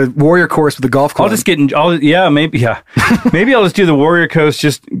the warrior course with the golf club. Maybe I'll just do the warrior course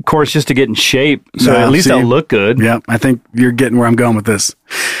just to get in shape. So at least I'll look good. Yeah, I think you're getting where I'm going with this.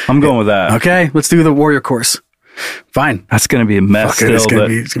 I'm going with that. Okay, let's do the warrior course. Fine. That's going to be a mess still. It's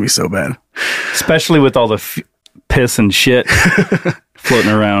going to be so bad. Especially with all the piss and shit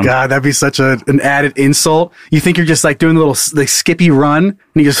floating around. God, that'd be such an added insult. You think you're just like doing a little skippy run and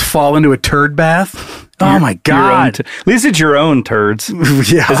you just fall into a turd bath? Oh my God. At least it's your own turds.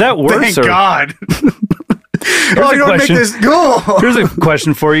 Yeah. Is that worse? Thank God. You don't make this go. Here's a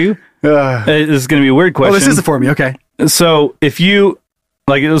question for you. This is going to be a weird question. Oh, this is it for me. Okay. So if you,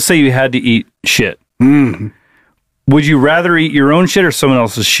 like, let's say you had to eat shit. Would you rather eat your own shit or someone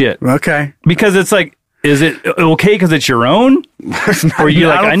else's shit? Okay. Because it's like, is it okay because it's your own? Or you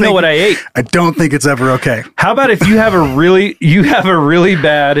I know what I ate? I don't think it's ever okay. How about if you have a really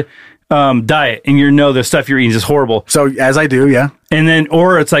bad diet, and the stuff you're eating is horrible. So as I do, yeah. And then,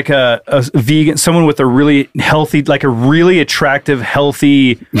 or it's like a vegan, someone with a really healthy, like a really attractive,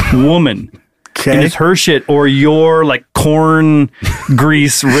 healthy woman. Okay. And it's her shit, or your like corn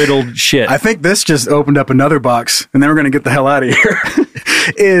grease riddled shit. I think this just opened up another box, and then we're going to get the hell out of here.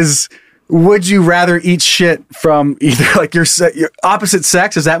 Would you rather eat shit from either like your opposite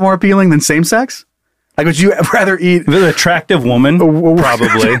sex? Is that more appealing than same sex? Like, would you rather eat an attractive woman?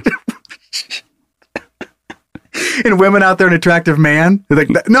 Probably. And women out there, an attractive man? They're like,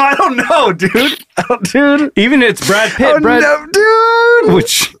 no, I don't know, dude. Dude. Even it's Brad Pitt. No, dude.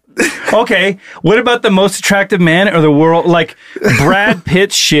 Which, okay. What about the most attractive man or the world? Like Brad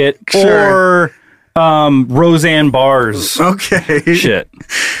Pitt shit or Roseanne Barr's shit.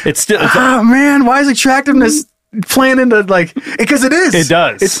 It's still. Man, why is attractiveness playing into like? Because it is. It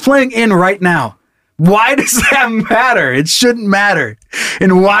does. It's playing in right now. Why does that matter? It shouldn't matter.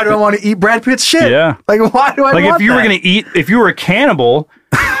 And why do I want to eat Brad Pitt's shit? Yeah. Like, why do I want if you were going to eat, if you were a cannibal,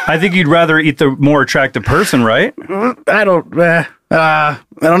 I think you'd rather eat the more attractive person, right? I don't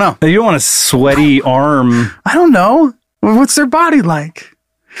know. You don't want a sweaty arm. I don't know. What's their body like?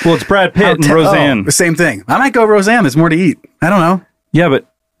 Well, it's Brad Pitt and Roseanne. The same thing. I might go Roseanne. There's more to eat. I don't know. Yeah, but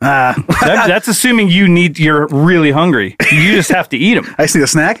that's assuming you're really hungry. You just have to eat them. I see a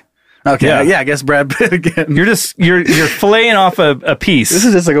snack. Okay, yeah, I guess Brad Pitt again. You're filleting off a piece. This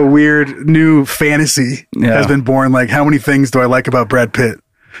is just like a weird new fantasy has been born. Like, how many things do I like about Brad Pitt?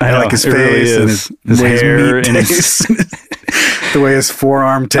 I like his face really and his hair and the way his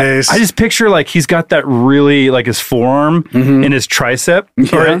forearm tastes. I just picture like he's got that really like his forearm and his tricep.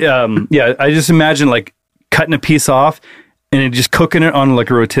 Yeah. I just imagine like cutting a piece off and just cooking it on like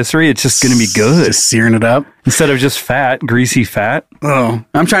a rotisserie. It's just going to be good. Just searing it up. Instead of just fat, greasy fat. Oh,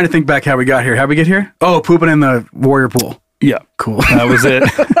 I'm trying to think back how we got here. How'd we get here? Oh, pooping in the warrior pool. Yeah. Cool. That was it.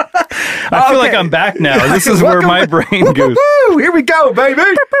 I feel like I'm back now. This is where my brain goes. Here we go, baby.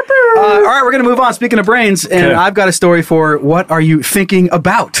 All right, we're going to move on. Speaking of brains, and I've got a story for what are you thinking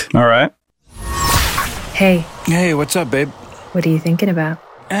about? All right. Hey. Hey, what's up, babe? What are you thinking about?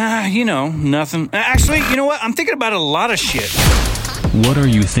 Nothing. Actually, you know what? I'm thinking about a lot of shit. What are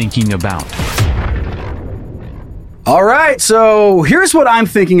you thinking about? All right, so here's what I'm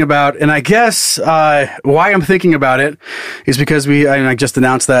thinking about, and I guess why I'm thinking about it is because I just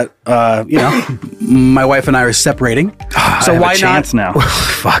announced that my wife and I are separating. So why not now?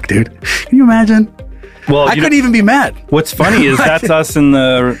 Fuck, dude. Can you imagine? Well, I couldn't even be mad. What's funny is that's us in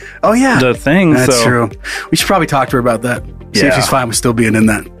the the thing. That's true. We should probably talk to her about that. See if she's fine with still being in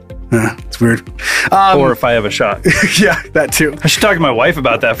that. It's weird. Or if I have a shot. Yeah, that too. I should talk to my wife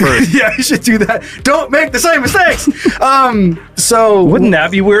about that first. Yeah, you should do that. Don't make the same mistakes. So wouldn't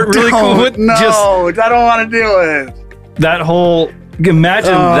that be weird? Really cool. I don't want to do it. That whole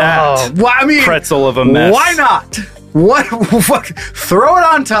imagine that. Well, I mean, pretzel of a mess. Why not? What? Throw it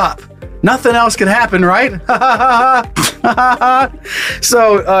on top. Nothing else can happen, right?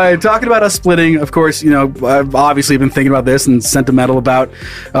 So, talking about us splitting, of course, I've obviously been thinking about this and sentimental about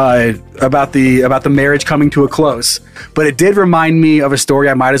the marriage coming to a close. But it did remind me of a story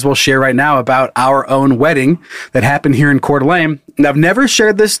I might as well share right now about our own wedding that happened here in Coeur d'Alene. And I've never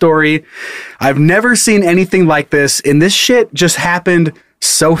shared this story. I've never seen anything like this. And this shit just happened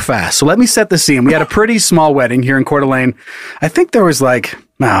so fast. So let me set the scene. We had a pretty small wedding here in Coeur d'Alene. I think there was like,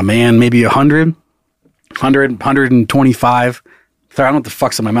 maybe 100, 125. Sorry, I don't know what the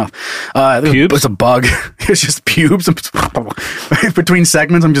fuck's in my mouth. Pubes? It's a bug. It's just pubes. Between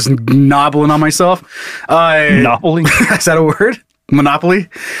segments, I'm just knobbling on myself. Knobbling? Is that a word? Monopoly.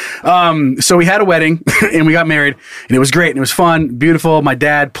 So we had a wedding and we got married and it was great and it was fun, beautiful. My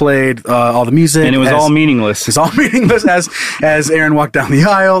dad played all the music and it was all meaningless. It was all meaningless as Aaron walked down the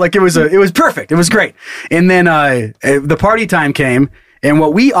aisle. Like it was perfect. It was great. And then the party time came and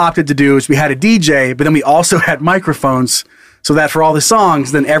what we opted to do is we had a DJ, but then we also had microphones so that for all the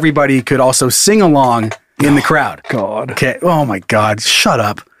songs, then everybody could also sing along in the crowd. God. Okay. Oh my God. Shut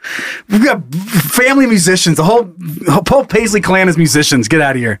up. We've got family musicians. The whole Paisley clan is musicians. Get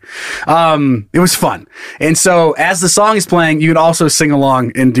out of here. It was fun. And so as the song is playing, you can also sing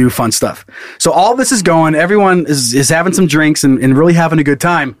along and do fun stuff. So all this is going, everyone is having some drinks and really having a good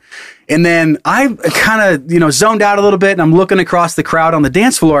time. And then I kind of, zoned out a little bit and I'm looking across the crowd on the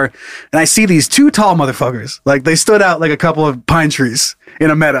dance floor and I see these two tall motherfuckers. Like they stood out like a couple of pine trees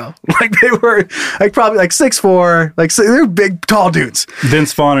in a meadow. Like they were like probably like 6'4", they're big, tall dudes.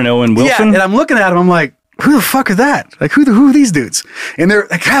 Vince Vaughn and Owen Wilson. Yeah, and I'm looking at them. I'm like, who the fuck are that? Like, who are these dudes? And they're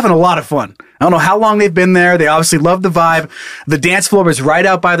like having a lot of fun. I don't know how long they've been there. They obviously love the vibe. The dance floor was right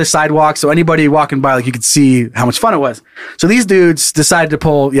out by the sidewalk, so anybody walking by, like, you could see how much fun it was. So these dudes decided to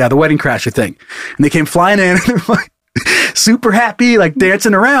pull, the Wedding Crasher thing. And they came flying in, and they're like super happy, like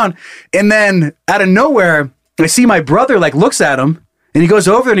dancing around. And then out of nowhere, I see my brother, like, looks at him, and he goes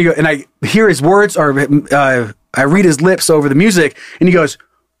over and I hear his words, or I read his lips over the music, and he goes,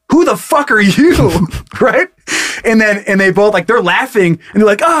 "Who the fuck are you?" Right? And they both, like, they're laughing and they're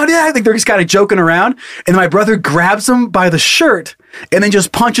like, "Oh yeah," I think they're just kind of joking around. And my brother grabs him by the shirt and then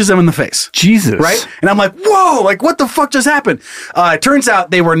just punches him in the face. Jesus. Right? And I'm like, whoa, like, what the fuck just happened? It turns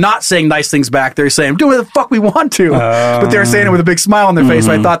out they were not saying nice things back. They're saying, do whatever the fuck we want to. But they were saying it with a big smile on their face.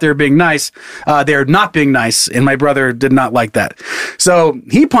 So I thought they were being nice. They're not being nice. And my brother did not like that. So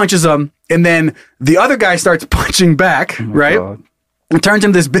he punches him. And then the other guy starts punching back. Right? God. It turns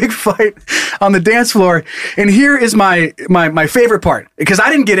into this big fight on the dance floor. And here is my favorite part, because I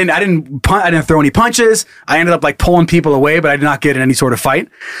didn't get in. I didn't throw any punches. I ended up, like, pulling people away, but I did not get in any sort of fight.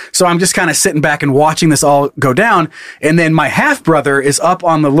 So I'm just kind of sitting back and watching this all go down. And then my half brother is up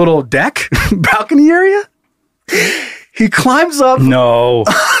on the little deck balcony area. He climbs up. No.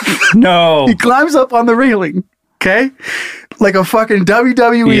 He climbs up on the railing. Okay. Like a fucking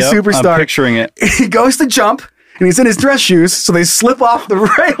WWE superstar. I'm picturing it. He goes to jump. And he's in his dress shoes, so they slip off the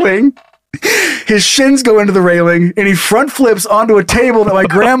railing. His shins go into the railing, and he front flips onto a table that my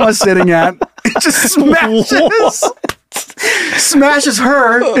grandma's sitting at. It just smashes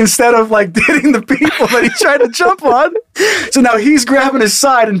her instead of, like, hitting the people that he tried to jump on. So now he's grabbing his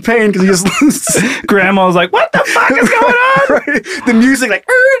side in pain because he just... Grandma's like, what the fuck is going on? Right? The music,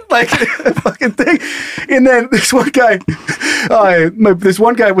 like a fucking thing. And then this one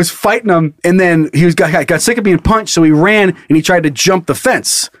guy was fighting him, and then he got sick of being punched, so he ran and he tried to jump the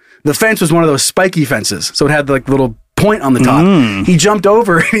fence. The fence was one of those spiky fences, so it had, like, little point on the top. He jumped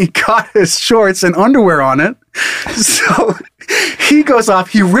over and he caught his shorts and underwear on it. So he goes off,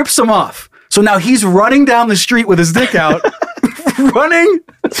 he rips them off. So now he's running down the street with his dick out, running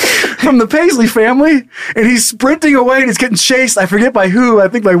from the Paisley family, and he's sprinting away and he's getting chased. I forget by who. I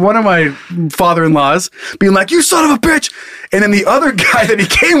think by one of my father-in-laws, being like, "You son of a bitch." And then the other guy that he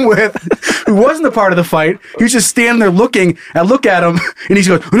came with, who wasn't a part of the fight, he was just standing there looking. I look at him and he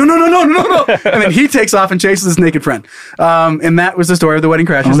goes, no. And then he takes off and chases his naked friend. And that was the story of the Wedding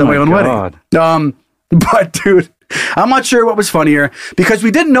Crashers at my own wedding. But dude, I'm not sure what was funnier, because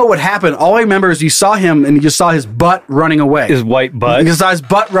we didn't know what happened. All I remember is you saw him and you just saw his butt running away. His white butt? You saw his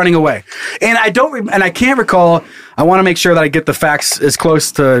butt running away. And I can't recall. I want to make sure that I get the facts as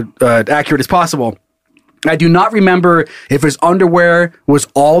close to accurate as possible. I do not remember if his underwear was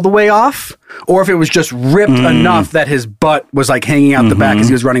all the way off or if it was just ripped enough that his butt was, like, hanging out the back as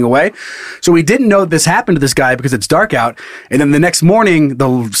he was running away. So we didn't know this happened to this guy because it's dark out. And then the next morning,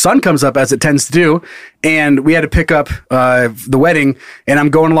 the sun comes up, as it tends to do, and we had to pick up the wedding, and I'm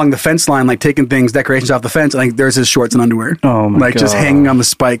going along the fence line, like, taking decorations off the fence, and, like, there's his shorts and underwear. Oh, my God. Just hanging on the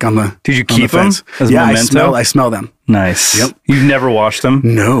spike on the Did you keep them? Yeah, I smell them. Nice. Yep. You've never washed them?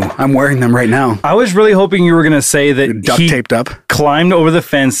 No. I'm wearing them right now. I was really hoping you were going to say that duct taped up, climbed over the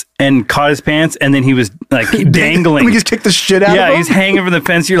fence and caught his pants, and then he was, like, dangling. We just kicked the shit out of him? Yeah, he's hanging from the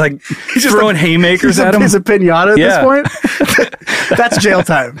fence. You're, like, throwing haymakers at him. He's a pinata at this point. That's jail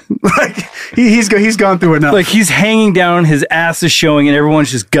time. Like, he's gone through enough. Like, he's hanging down, his ass is showing, and everyone's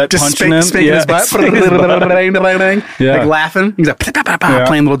just punching him. Spanking his butt. Like, laughing. He's like,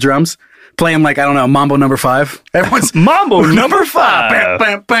 playing little drums. Playing, like, I don't know, Mambo number 5. Everyone's Mambo number 5.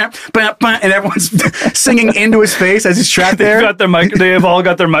 And everyone's singing into his face as he's trapped there. They've all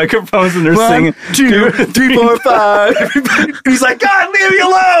got their microphones and they're singing. 1, 2, 3, 4, 5. And he's like, "God, leave me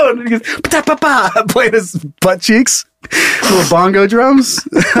alone." And he goes, "Pa-pa-pa," playing his butt cheeks. Little bongo drums.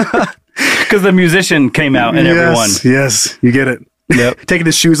 Because the musician came out and everyone. Yes, you get it. Yep. Taking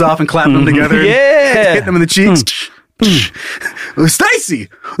his shoes off and clapping them together. Yeah. Hitting them in the cheeks. Stacy,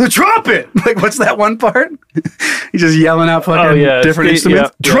 the trumpet. Like, what's that one part? He's just yelling out fucking different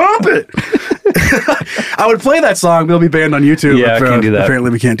instruments. Yeah. Trumpet. I would play that song, but it'll be banned on YouTube. Yeah, I can't do that. Apparently,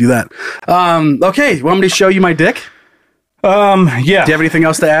 we can't do that. Okay, you want me to show you my dick? Yeah. Do you have anything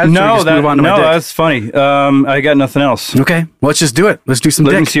else to add? No, that's funny. I got nothing else. Okay, well, let's just do it. Let's do some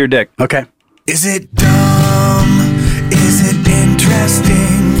dick. Let me see your dick. Okay. Is it dumb? Is it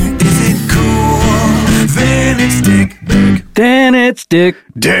interesting? Is it cool? Then it's dick. Then it's dick.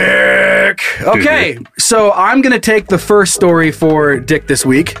 Okay, so I'm going to take the first story for Dick this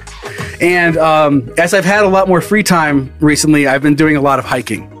week. And as I've had a lot more free time recently, I've been doing a lot of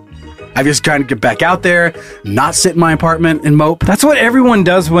hiking. I just trying to get back out there, not sit in my apartment and mope. That's what everyone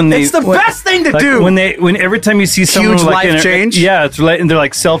does when they. It's the best thing to do. When every time you see someone huge like life change. Yeah, it's like, and they're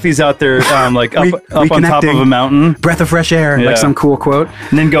like selfies out there, like up on top of a mountain, breath of fresh air, like some cool quote,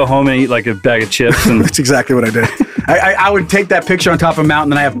 and then go home and eat like a bag of chips. And that's exactly what I did. I would take that picture on top of a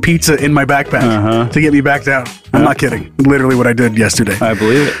mountain, and I have pizza in my backpack to get me back down. I'm not kidding. Literally what I did yesterday. I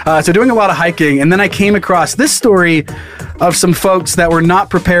believe it. So doing a lot of hiking, and then I came across this story of some folks that were not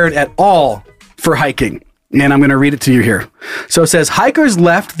prepared at all for hiking. And I'm going to read it to you here. So it says, hikers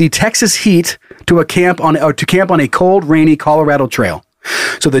left the Texas heat to camp on a cold, rainy Colorado trail.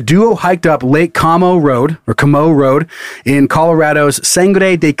 So the duo hiked up Lake Como Road in Colorado's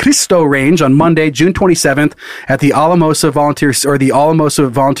Sangre de Cristo Range on Monday, June 27th at the Alamosa Volunteer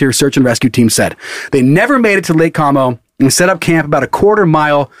Search and Rescue Team said. They never made it to Lake Como and set up camp about a quarter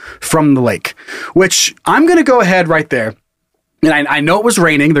mile from the lake, which I'm going to go ahead right there. And I know it was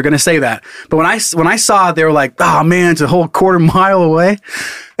raining. They're going to say that. But when I saw they were like, oh man, it's a whole quarter mile away.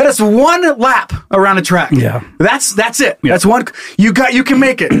 That is one lap around a track. Yeah. That's it. Yeah. That's one. You can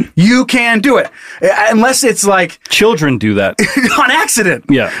make it. You can do it. Unless it's like. Children do that. On accident.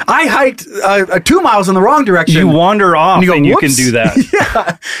 Yeah. I hiked 2 miles in the wrong direction. You wander off and you can do that.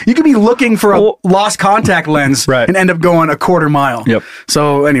 Yeah. You could be looking for a lost contact lens and end up going a quarter mile. Yep.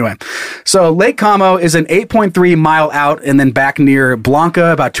 So anyway. So Lake Como is an 8.3 mile out and then back near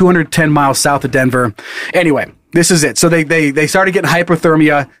Blanca, about 210 miles south of Denver. Anyway. This is it. So they started getting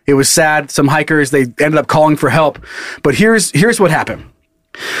hypothermia. It was sad. Some hikers, they ended up calling for help. But here's what happened.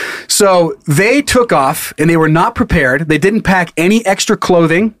 So they took off and they were not prepared. They didn't pack any extra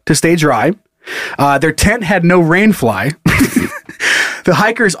clothing to stay dry. Their tent had no rain fly. The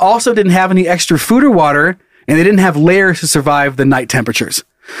hikers also didn't have any extra food or water, and they didn't have layers to survive the night temperatures.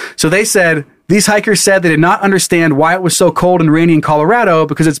 So these hikers said they did not understand why it was so cold and rainy in Colorado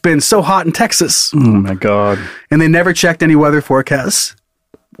because it's been so hot in Texas. Oh my God. And they never checked any weather forecasts.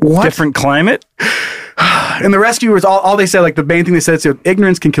 What? Different climate? And the rescuers, all they said, like the main thing they said is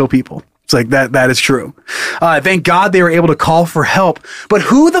ignorance can kill people. It's like that is true. Thank God they were able to call for help. But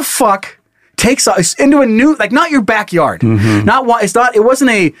who the fuck takes us into a new, like not your backyard. Mm-hmm. It wasn't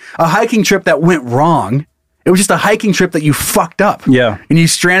a hiking trip that went wrong. It was just a hiking trip that you fucked up. Yeah. And you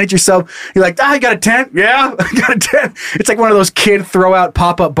stranded yourself. You're like, you got a tent? Yeah, I got a tent. It's like one of those kid throw out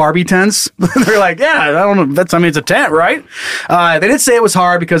pop-up Barbie tents. They're like, yeah, I don't know. It's a tent, right? They did say it was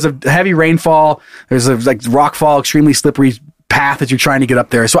hard because of heavy rainfall. There's a rock fall, extremely slippery path that you're trying to get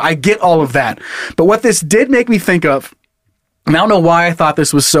up there. So I get all of that. But what this did make me think of, and I don't know why I thought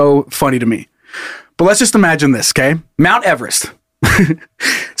this was so funny to me, but let's just imagine this, okay? Mount Everest.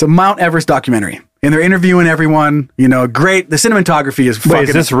 It's a Mount Everest documentary. And they're interviewing everyone, great. The cinematography is fucking... Wait,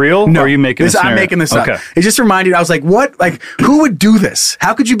 is this real? No. Or are you making this I'm making this up. It just reminded, I was like, what? Like, who would do this?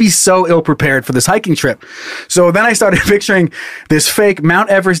 How could you be so ill-prepared for this hiking trip? So then I started picturing this fake Mount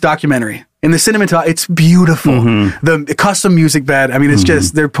Everest documentary. And the cinematography, it's beautiful. Mm-hmm. The custom music bed, I mean, it's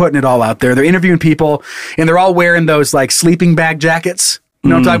just, they're putting it all out there. They're interviewing people, and they're all wearing those, like, sleeping bag jackets. You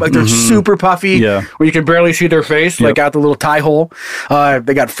know what I'm talking about? They're super puffy, where you can barely see their face, like out the little tie hole.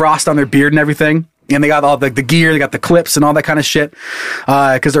 They got frost on their beard and everything. And they got all the gear, they got the clips and all that kind of shit,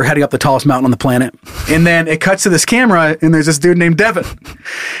 because they're heading up the tallest mountain on the planet. And then it cuts to this camera, and there's this dude named Devin.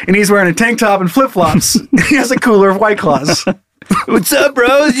 And he's wearing a tank top and flip-flops. He has a cooler of White Claws. What's up,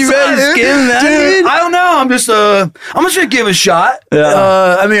 bros? You ready to skim that? Dude, I don't know. I'm just gonna give it a shot.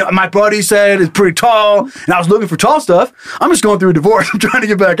 Yeah. I mean, my buddy said it's pretty tall, and I was looking for tall stuff. I'm just going through a divorce. I'm trying to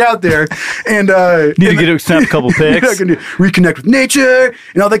get back out there, and need to snap a couple pics. I can reconnect with nature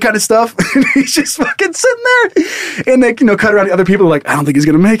and all that kind of stuff. And he's just fucking sitting there, and they cut around the other people like, I don't think he's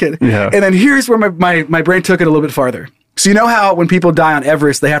gonna make it. Yeah. And then here's where my brain took it a little bit farther. So you know how when people die on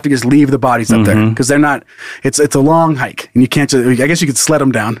Everest, they have to just leave the bodies up there because they're not. It's a long hike, and you can't just. I guess you could sled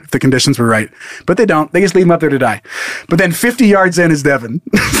them down if the conditions were right, but they don't. They just leave them up there to die. But then 50 yards in is Devin.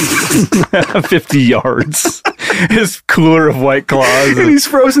 50 yards. His cooler of White Claws, and he's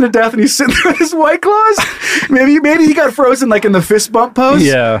frozen to death, and he's sitting there with his White Claws. Maybe he got frozen like in the fist bump pose.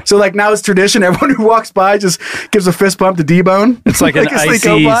 Yeah. So like now it's tradition. Everyone who walks by just gives a fist bump to D-Bone. It's like an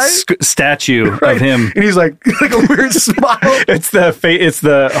icy statue of him, and he's like a weird smile. It's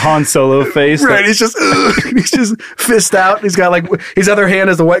the Han Solo face. Right. He's just fist out. He's got like his other hand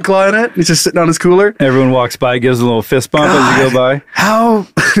has a White Claw in it. He's just sitting on his cooler. Everyone walks by, gives a little fist bump as you go by. How?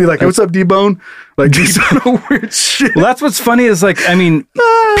 You're like, hey, what's up, D-Bone? Like, he's doing weird shit. Well, that's what's funny is like, I mean,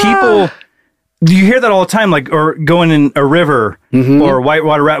 people, you hear that all the time, like, or going in a river or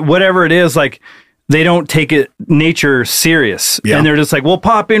whitewater raft, whatever it is, like, they don't take nature serious. Yeah. And they're just like, we'll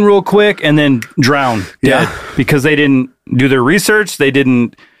pop in real quick and then drown dead because they didn't do their research. They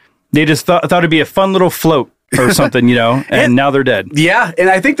didn't They just thought it'd be a fun little float or something, and now they're dead. Yeah, and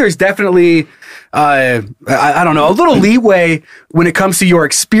I think there's definitely, I don't know, a little leeway when it comes to your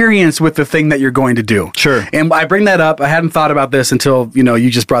experience with the thing that you're going to do. Sure. And I bring that up. I hadn't thought about this until, you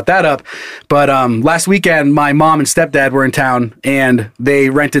just brought that up. But last weekend, my mom and stepdad were in town, and they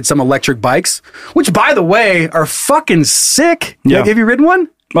rented some electric bikes, which, by the way, are fucking sick. Yeah. Have you ridden one?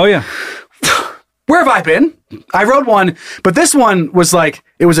 Oh, yeah. Where have I been? I rode one, but this one was like,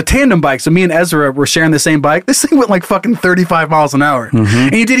 it was a tandem bike. So me and Ezra were sharing the same bike. This thing went like fucking 35 miles an hour.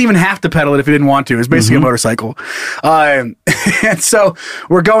 And you didn't even have to pedal it if you didn't want to. It was basically a motorcycle. And so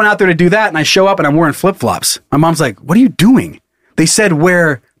we're going out there to do that. And I show up and I'm wearing flip-flops. My mom's like, what are you doing? They said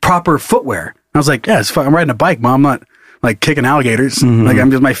wear proper footwear. I was like, yeah, it's fine. I'm riding a bike, Mom. I'm not like kicking alligators. Like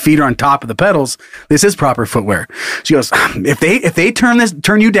my feet are on top of the pedals. This is proper footwear. She goes, if they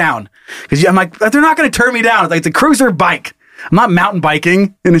turn you down, because I'm like, they're not going to turn me down. It's like the cruiser bike. I'm not mountain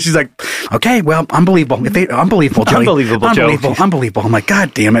biking. And then she's like, okay, well, unbelievable. Unbelievable, Joey. Unbelievable. I'm like,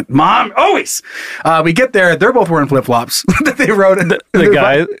 God damn it, Mom. Always. We get there. They're both wearing flip-flops. They rode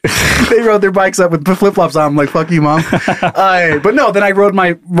they rode their bikes up with flip-flops on. I'm like, fuck you, Mom. But no, then I rode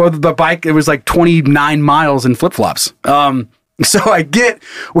the bike. It was like 29 miles in flip-flops. So I get,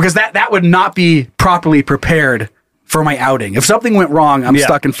 because that would not be properly prepared for my outing. If something went wrong, I'm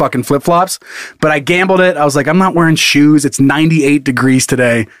stuck in fucking flip-flops. But I gambled it. I was like, I'm not wearing shoes. It's 98 degrees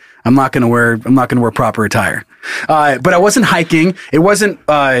today. I'm not going to wear proper attire. But I wasn't hiking. It wasn't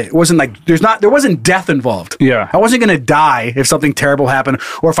like, there wasn't death involved. Yeah. I wasn't going to die if something terrible happened,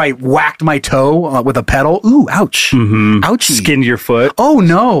 or if I whacked my toe with a pedal. Ooh, ouch. Ouchie. Skinned your foot. Oh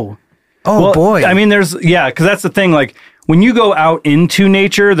no. Oh boy. I mean, because that's the thing. Like when you go out into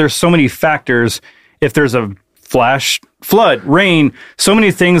nature, there's so many factors. If there's a flash, flood, rain, so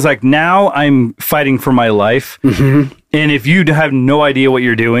many things. Like now I'm fighting for my life. And if you have no idea what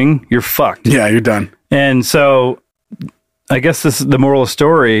you're doing, you're fucked. Yeah, you're done. And so I guess the moral of the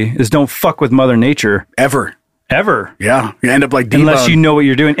story is don't fuck with Mother Nature. Ever. Yeah. You end up like Debo. Unless you know what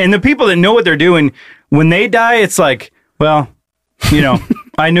you're doing. And the people that know what they're doing, when they die, it's like, well,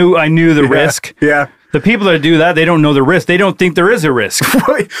 I knew the risk. Yeah. The people that do that, they don't know the risk. They don't think there is a risk.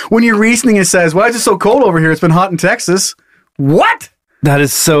 When you're reasoning, it says, why is it so cold over here? It's been hot in Texas. What? That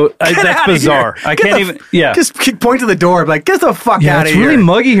is so, that's bizarre. I can't even, Just point to the door, like, get the fuck out of here. It's really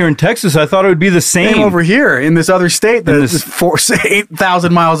muggy here in Texas. I thought it would be the same. Over here in this other state that is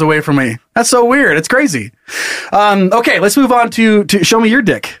 8,000 miles away from me. That's so weird. It's crazy. Okay, let's move on to show me your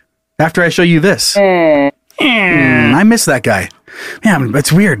dick after I show you this. I miss that guy. Man,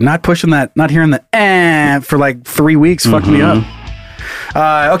 it's weird. Not pushing that, not hearing the for like 3 weeks fucked me up.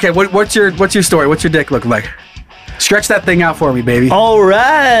 Okay, what's your story? What's your dick look like? Stretch that thing out for me, baby. All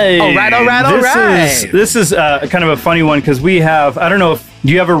right. This is kind of a funny one because we have, I don't know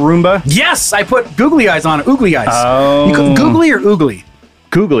do you have a Roomba? Yes, I put googly eyes on it. Oogly eyes. Oh. You call googly or oogly?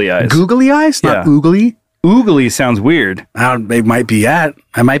 Googly eyes. Googly eyes? Not oogly? Oogly sounds weird. It might be I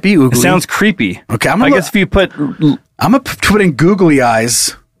might be oogly. It sounds creepy. Okay, I guess if you put... I'm going to put in googly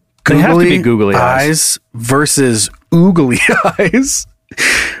eyes. They have to be googly eyes. Versus oogly eyes.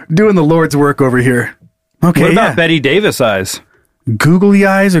 Doing the Lord's work over here. Okay, what about Betty Davis eyes? Googly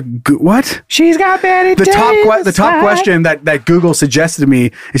eyes or what? She's got Betty Davis. The top question that Google suggested to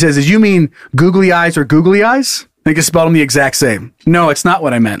me, it says, did you mean googly eyes or googly eyes? They can spell them the exact same. No, it's not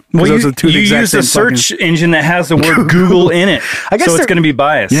what I meant. Well, you use a search engine that has the word Google in it. I guess so it's going to be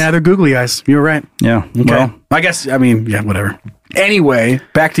biased. Yeah, they're googly eyes. You're right. Yeah. Okay. Well, whatever. Anyway,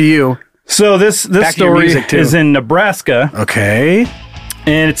 back to you. So this story is in Nebraska. Okay.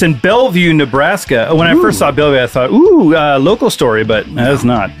 And it's in Bellevue, Nebraska. When I first saw Bellevue, I thought, local story, but that's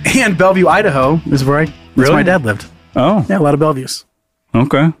not. And Bellevue, Idaho is where my dad lived. Oh. Yeah, a lot of Bellevues.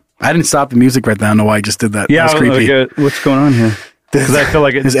 Okay. I didn't stop the music right now. I don't know why I just did that. Yeah, that was creepy. What's going on here? Because I feel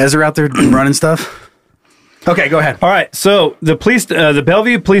like is Ezra out there running stuff? Okay, go ahead. All right. So the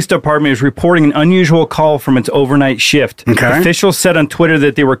Bellevue Police Department is reporting an unusual call from its overnight shift. Okay. Officials said on Twitter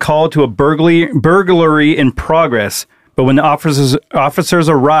that they were called to a burglary in progress. But when the officers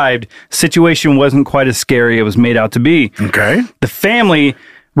arrived, the situation wasn't quite as scary as it was made out to be. Okay. The family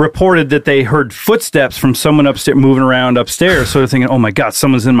reported that they heard footsteps from someone upstairs moving around upstairs. So they're thinking, oh my God,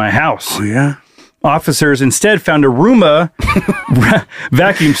 someone's in my house. Oh, yeah. Officers instead found a Roomba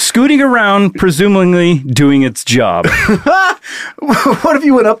vacuum scooting around, presumably doing its job. What if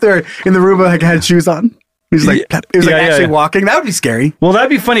you went up there in the Roomba like had shoes on? He's like, it was like actually walking. That would be scary. Well, that'd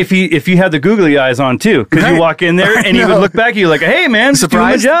be funny if you had the googly eyes on too, because you walk in there and he would look back at you like, "Hey, man,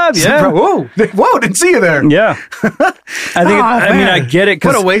 surprise job, yeah." Whoa, didn't see you there. Yeah, I think. I mean, I get it.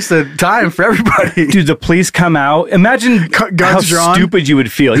 What a waste of time for everybody. Dude, the police come out. Imagine how stupid you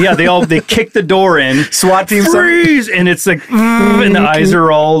would feel. Yeah, they kick the door in. SWAT team freeze, and it's like, and the eyes are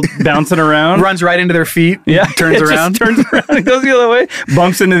all bouncing around. Runs right into their feet. Yeah, turns around and goes the other way.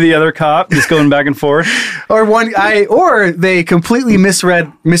 Bumps into the other cop, just going back and forth. Or they completely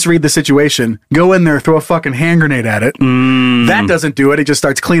misread the situation. Go in there, throw a fucking hand grenade at it. That doesn't do it. It just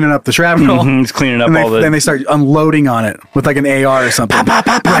starts cleaning up the shrapnel. It's cleaning up Then they start unloading on it with like an AR or something.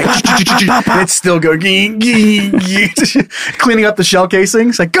 It's still going. Cleaning up the shell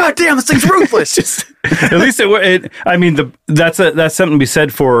casings. Like, God damn, this thing's ruthless. At least that's something to be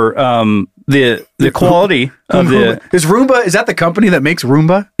said for the quality of the. Is Roomba? Is that the company that makes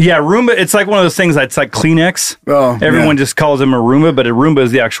Roomba? Yeah, Roomba. It's like one of those things that's like Kleenex. Oh, everyone just calls them a Roomba, but a Roomba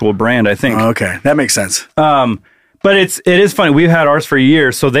is the actual brand, I think. Oh, okay, that makes sense. But it is funny. We've had ours for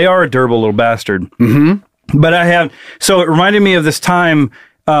years, so they are a durable little bastard. Mm-hmm. But it reminded me of this time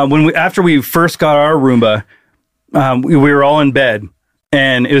when after we first got our Roomba, we were all in bed,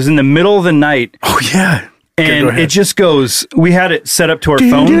 and it was in the middle of the night. Oh yeah, and it just goes. We had it set up to our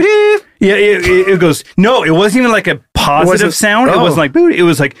phone. Yeah, it goes. No, it wasn't even like a positive sound. It wasn't like boot. It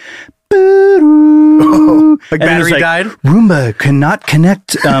was like. Like battery died. Roomba cannot connect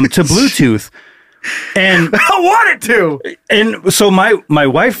to Bluetooth. And I want it to. And so my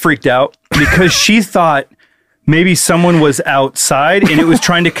wife freaked out because she thought maybe someone was outside and it was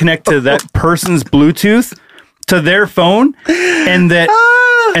trying to connect to that person's Bluetooth to their phone, and that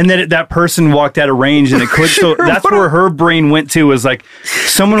that person walked out of range and it could. So that's where her brain went to, was like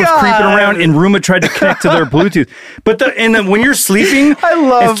someone was creeping around and Roomba tried to connect to their Bluetooth. But then when you're sleeping, I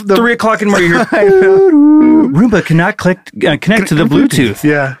love it's 3 o'clock in the morning. You're Roomba cannot connect to the Bluetooth.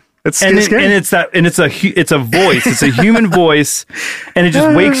 Yeah. It's and it's a voice. It's a human voice, and it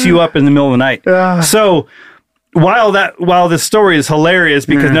just wakes you up in the middle of the night. So while this story is hilarious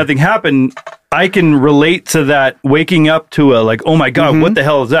because nothing happened, I can relate to that waking up to a like, oh my God, what the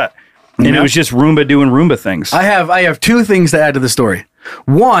hell is that? And it was just Roomba doing Roomba things. I have two things to add to the story.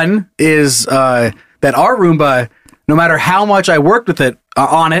 One is that our Roomba, no matter how much I worked with it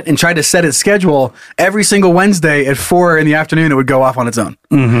on it and tried to set its schedule, every single Wednesday at 4 in the afternoon, it would go off on its own.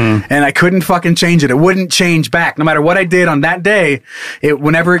 Mm-hmm. And I couldn't fucking change it. It wouldn't change back. No matter what I did on that day,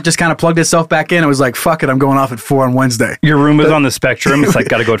 whenever it just kind of plugged itself back in, it was like, fuck it, I'm going off at 4 on Wednesday. Your Roomba's on the spectrum. It's like,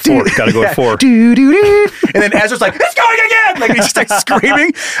 gotta go at 4. Gotta go at 4. And then Ezra's like, it's going again! Like, he just starts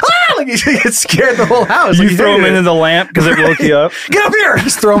screaming. Like, he gets scared the whole house. You like, throw him into the lamp because it woke you up. Get up here!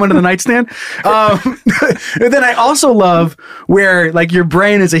 Just throw him into the nightstand. And then I also love where, like, your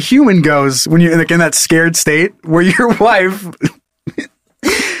brain as a human goes when you're like in that scared state where your wife.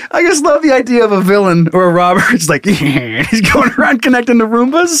 I just love the idea of a villain or a robber. It's like he's going around connecting to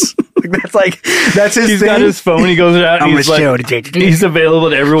Roombas. That's his. He's thing. Got his phone. He goes out. And he's available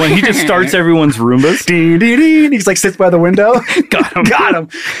to everyone. He just starts everyone's Roombas. And he's like sits by the window. Got him.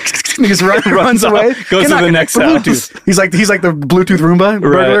 He just runs away. Goes to the next house. He's like the Bluetooth Roomba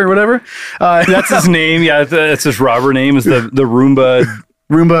burglar or whatever. That's his name. Yeah, that's his robber name. Is the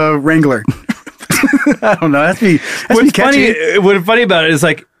Roomba Wrangler. I don't know. What's funny about it is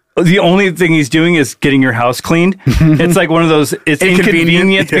like the only thing he's doing is getting your house cleaned. It's like one of those. It's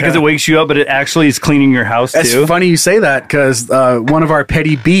inconvenient because it wakes you up, but it actually is cleaning your house too. It's funny you say that because one of our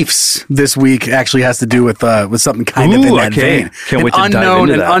petty beefs this week actually has to do with something kind of in that vein. Can't wait to dive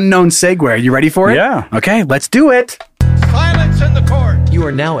into that. An unknown segue. Are you ready for it? Yeah. Okay, let's do it. Silence in the court. You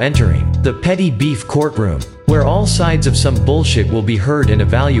are now entering the petty beef courtroom, where all sides of some bullshit will be heard and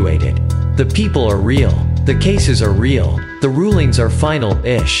evaluated. The people are real. The cases are real. The rulings are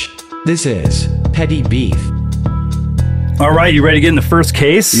final-ish. This is Petty Beef. All right, you ready to get in the first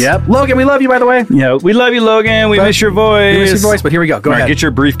case? Yep. Logan, we love you, by the way. Yeah, we love you, Logan. We miss your voice. We miss your voice, but here we go. Go ahead. Get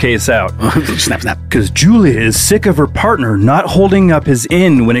your briefcase out. Snap. Because Julia is sick of her partner not holding up his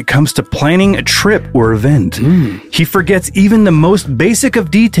end when it comes to planning a trip or event. He forgets even the most basic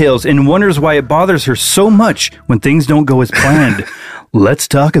of details and wonders why it bothers her so much when things don't go as planned. Let's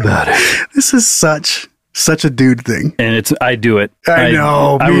talk about it. This is such a dude thing. And I do it. I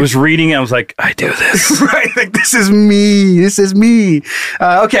know. I was reading, I was like, I do this. Right. Like, this is me.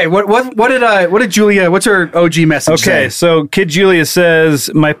 Okay. What did Julia, what's her OG message say? Okay. So Kid Julia says,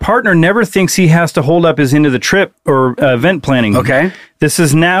 my partner never thinks he has to hold up his end of the trip or event planning. Okay. this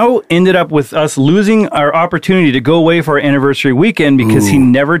has now ended up with us losing our opportunity to go away for our anniversary weekend because he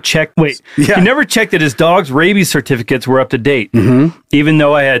never checked. He never checked that his dog's rabies certificates were up to date. Even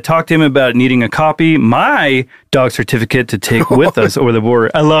though I had talked to him about needing a copy, my dog certificate to take with us over the border.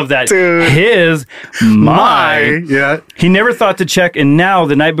 I love that. Dude. He never thought to check, and now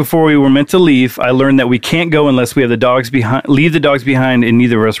the night before we were meant to leave, I learned that we can't go unless we have the dogs behind. Leave the dogs behind, and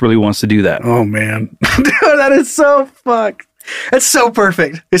neither of us really wants to do that. Oh man, dude, that is so fucked. It's so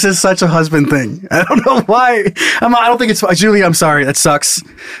perfect. This is such a husband thing. I don't know why. I don't think it's Julie. I'm sorry. That sucks.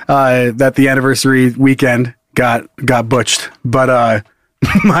 That the anniversary weekend got butched. But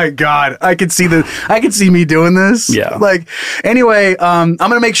my God, I could see me doing this. Yeah. Like, anyway, I'm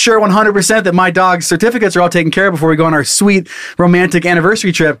gonna make sure 100% that my dog's certificates are all taken care of before we go on our sweet romantic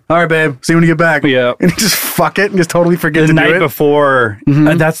anniversary trip. All right, babe. See you when you get back. Yeah. And just fuck it and just totally forget the to do it. night before.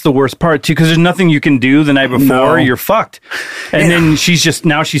 That's the worst part too, because there's nothing you can do the night before. No. You're fucked. And then she's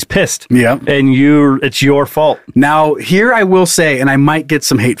pissed. Yeah. And it's your fault. Now, here I will say, and I might get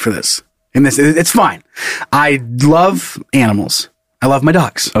some hate for this. And it's fine. I love animals. I love my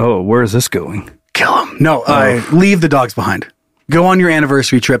dogs. Oh, where is this going? Kill them. No, leave the dogs behind. Go on your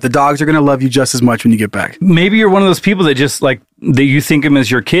anniversary trip. The dogs are going to love you just as much when you get back. Maybe you're one of those people that just that you think them as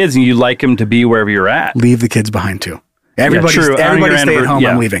your kids and you like them to be wherever you're at. Leave the kids behind too. Everybody stay at home.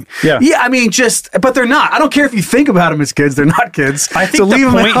 Yeah. I'm leaving. Yeah. I mean, but they're not. I don't care if you think about them as kids. They're not kids. I think the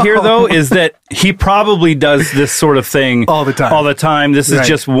point here, though, is that he probably does this sort of thing all the time. This is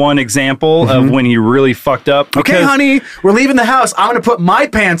just one example of when he really fucked up. Okay, honey, we're leaving the house. I'm going to put my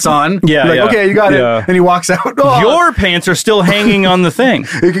pants on. Yeah. Okay, you got it. And he walks out. Oh. Your pants are still hanging on the thing.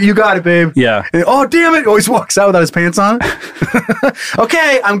 You got it, babe. Yeah. And, oh, damn it. Always walks out without his pants on.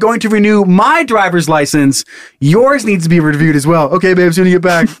 Okay, I'm going to renew my driver's license. Yours needs to be reviewed as well. Okay, babe, soon you get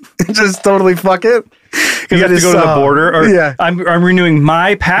back. Just totally fuck it. You have to go to the border. Or yeah. I'm renewing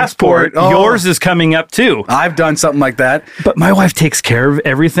my passport. Oh. Yours is coming up too. I've done something like that. But my wife takes care of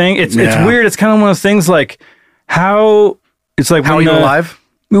everything. It's weird. It's kind of one of those things like how are you alive?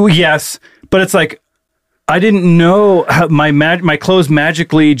 Yes. But it's like, I didn't know how my clothes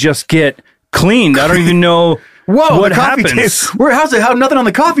magically just get cleaned. I don't even know. Whoa, what the coffee happens? How's it? How nothing on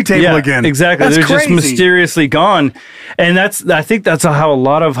the coffee table again? Exactly. That's They're crazy. just mysteriously gone. And I think that's how a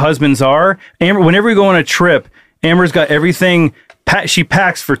lot of husbands are. Amber, whenever we go on a trip, Amber's got everything. She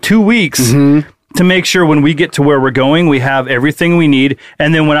packs for 2 weeks to make sure when we get to where we're going, we have everything we need.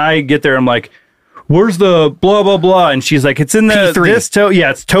 And then when I get there, I'm like, where's the blah, blah, blah? And she's like, it's in the P3. this tote.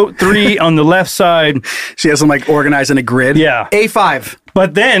 Yeah, it's tote 3 on the left side. She has them like organized in a grid. Yeah. A5.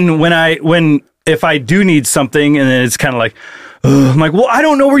 But then if I do need something, and then it's kind of like, I'm like, well, I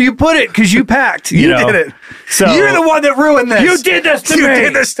don't know where you put it because you packed. You did it. So you're the one that ruined this. You did this to me. You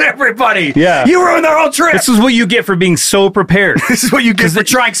did this to everybody. Yeah. You ruined their whole trip. This is what you get for being so prepared. This is what you get for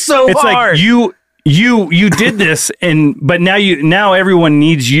trying so it's hard. It's like you did this, but now everyone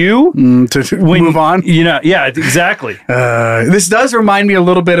needs you to move on. Yeah, exactly. This does remind me a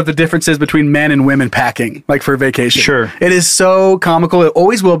little bit of the differences between men and women packing, like for vacation. Sure. It is so comical. It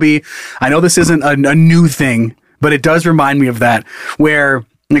always will be. I know this isn't a new thing, but it does remind me of that, where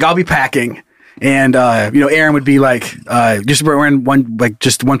like I'll be packing and Aaron would be like, just wearing one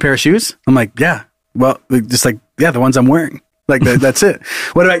pair of shoes. I'm like, yeah, well, the ones I'm wearing. Like that's it.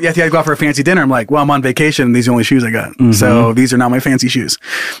 What about you have to go out for a fancy dinner? I'm like, well, I'm on vacation and these are the only shoes I got. So these are not my fancy shoes.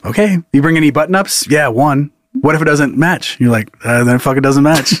 Okay. You bring any button ups? Yeah, one. What if it doesn't match? You're like, then it fucking doesn't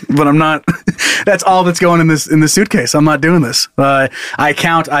match. But I'm not. That's all that's going in this suitcase. I'm not doing this. I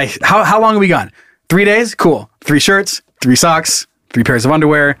count. How long have we gone? 3 days? Cool. 3 shirts, 3 socks, 3 pairs of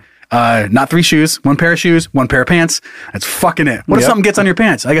underwear. Not 3 shoes, 1 pair of shoes, 1 pair of pants. That's fucking it. What if something gets on your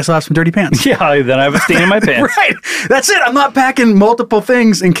pants? I guess I'll have some dirty pants. Yeah, then I have a stain in my pants. Right. That's it. I'm not packing multiple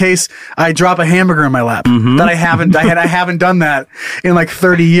things in case I drop a hamburger in my lap. That I haven't done that in like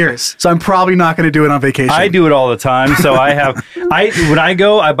 30 years. So I'm probably not going to do it on vacation. I do it all the time. So when I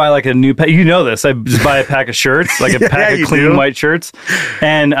go, I buy like a new pack. You know this. I just buy a pack of shirts, like a pack of clean white shirts,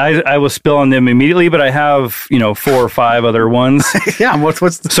 and I will spill on them immediately. But I have 4 or 5 other ones. Yeah.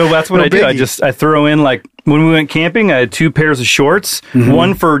 That's what I do. I throw in, like, when we went camping, I had 2 pairs of shorts,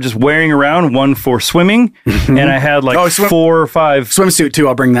 one for just wearing around, one for swimming, and I had like 4 or 5 swimsuit too.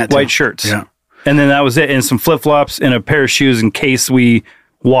 I'll bring that white shirts. Yeah, and then that was it, and some flip flops and a pair of shoes in case we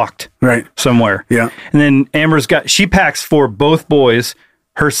walked somewhere. Yeah, and then Amber's she packs for both boys,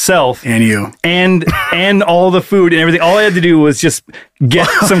 herself, and you, and all the food and everything. All I had to do was just get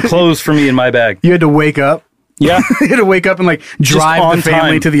some clothes for me in my bag. You had to wake up. Yeah. You had to wake up and like drive the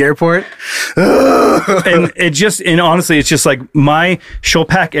family to the airport. And honestly, it's just like she'll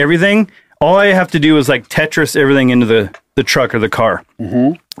pack everything. All I have to do is like Tetris everything into the the truck or the car.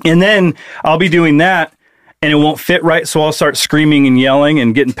 And then I'll be doing that and it won't fit right. So I'll start screaming and yelling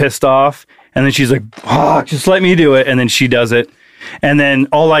and getting pissed off. And then she's like, oh, just let me do it. And then she does it. And then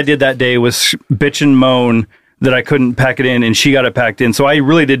all I did that day was bitch and moan that I couldn't pack it in, and she got it packed in. So I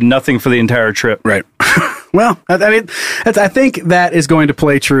really did nothing for the entire trip. Right. Well, I mean, I think that is going to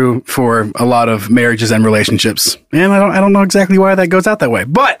play true for a lot of marriages and relationships. And I don't know exactly why that goes out that way,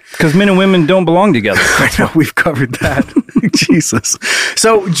 but because men and women don't belong together. I know, we've covered that. Jesus.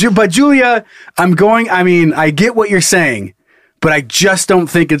 So, but Julia, I get what you're saying, but I just don't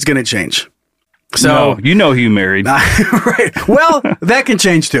think it's going to change. So no, you know who you married. Right. Well, that can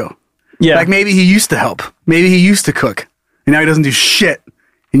change too. Yeah. Like maybe he used to help. Maybe he used to cook. And now he doesn't do shit.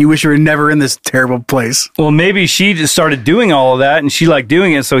 And you wish you were never in this terrible place. Well, maybe she just started doing all of that and she liked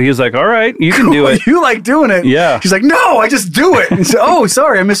doing it. So he was like, all right, you can do it. You like doing it? Yeah. She's like, no, I just do it. And so, oh,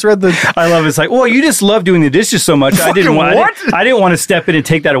 sorry, I misread the... I love it. It's like, well, you just love doing the dishes so much. I didn't want to step in and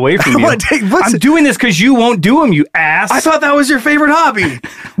take that away from you. I'm doing this because you won't do them, you ass. I thought that was your favorite hobby.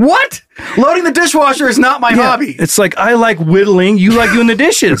 What? Loading the dishwasher is not my hobby. It's like, I like whittling. You like doing the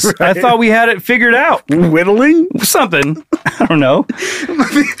dishes. Right. I thought we had it figured out. Whittling? Something. I don't know.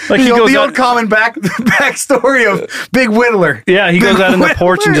 Like the old common backstory of Big Whittler. Yeah, he goes out on the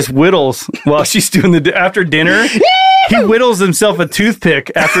porch and just whittles while she's doing after dinner. He whittles himself a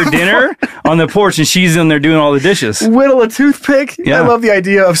toothpick after dinner on the porch, and she's in there doing all the dishes. Whittle a toothpick? Yeah. I love the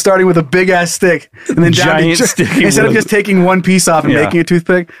idea of starting with a big ass stick and then giant stick. Instead of just taking one piece off and making a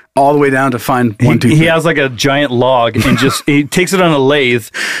toothpick, all the way down to find one toothpick. He has like a giant log and he takes it on a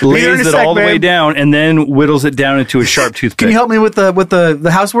lathes it all the way down, and then whittles it down into a sharp toothpick. Can you help me with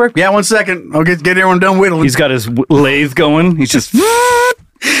the housework? Yeah, 1 second. I'll get everyone done whittling. He's got his lathe going. He's just.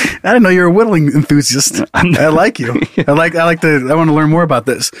 I didn't know you were a whittling enthusiast. I like you. Yeah. I want to learn more about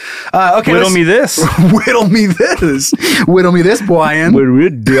this. Okay, whittle me this. Whittle me this. Whittle me this, Brian.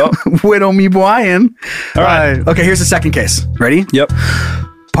 Whittle me, Brian. All right. Okay, here's the second case. Ready? Yep.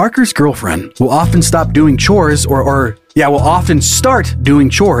 Parker's girlfriend will often stop doing chores will often start doing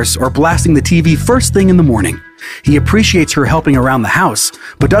chores or blasting the TV first thing in the morning. He appreciates her helping around the house,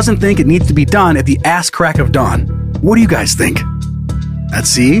 but doesn't think it needs to be done at the ass crack of dawn. What do you guys think?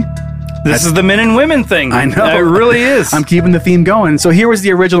 This is the men and women thing. I know. It really is. I'm keeping the theme going. So here was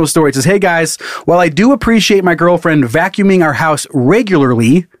the original story. It says, hey guys, while I do appreciate my girlfriend vacuuming our house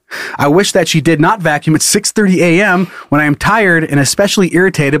regularly, I wish that she did not vacuum at 6:30 a.m. when I am tired and especially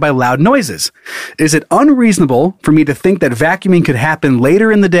irritated by loud noises. Is it unreasonable for me to think that vacuuming could happen later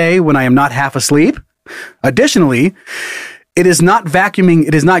in the day when I am not half asleep? Additionally, it is not just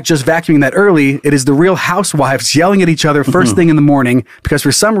vacuuming that early. It is the Real Housewives yelling at each other first thing in the morning because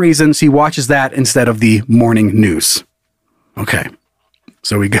for some reason she watches that instead of the morning news. Okay.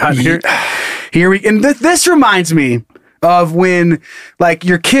 So we got and this reminds me of when like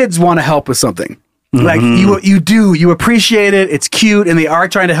your kids want to help with something. Like you appreciate it. It's cute and they are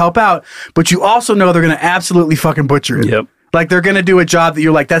trying to help out, but you also know they're going to absolutely fucking butcher it. Yep. Like they're going to do a job that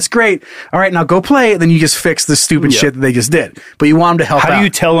you're like, that's great. All right, now go play. And then you just fix the stupid shit that they just did. But you want them to help out. How do you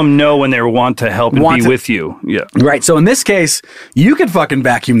tell them no when they want to help and be with you? Yeah. Right. So in this case, you could fucking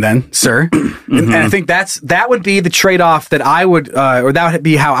vacuum then, sir. And I think that would be the trade-off that I would, or that would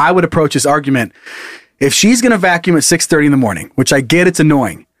be how I would approach this argument. If she's going to vacuum at 6:30 in the morning, which I get it's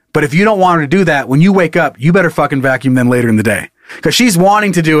annoying, but if you don't want her to do that, when you wake up, you better fucking vacuum then later in the day. Because she's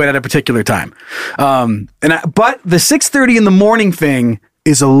wanting to do it at a particular time. But the 6:30 in the morning thing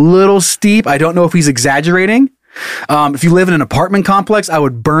is a little steep. I don't know if he's exaggerating. If you live in an apartment complex, I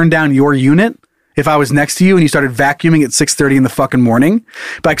would burn down your unit if I was next to you and you started vacuuming at 6:30 in the fucking morning.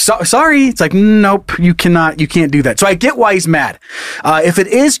 Like, sorry. It's like, nope, you can't do that. So I get why he's mad. If it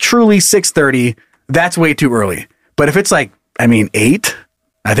is truly 6:30, that's way too early. But if it's 8,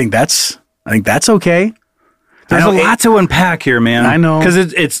 I think that's okay. There's a lot to unpack here, man. I know. Because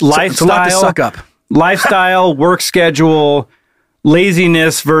it's lifestyle. It's a lot to suck up. Lifestyle, work schedule,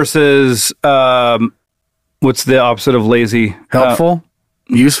 laziness versus, what's the opposite of lazy? Helpful?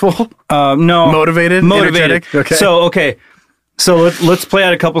 Useful? No. Motivated? Motivated. Okay. So let's play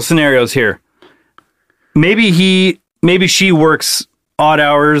out a couple scenarios here. Maybe she works odd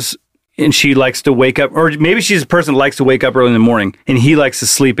hours and she likes to wake up, or maybe she's a person that likes to wake up early in the morning and he likes to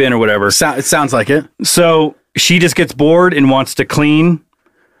sleep in or whatever. It sounds like it. So she just gets bored and wants to clean.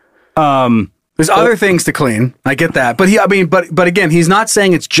 There's other things to clean. I get that. But again, he's not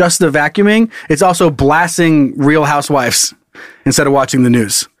saying it's just the vacuuming. It's also blasting Real Housewives instead of watching the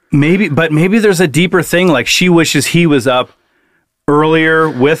news. Maybe there's a deeper thing. Like she wishes he was up earlier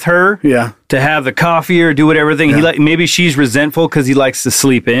with her to have the coffee or do whatever thing. Maybe she's resentful because he likes to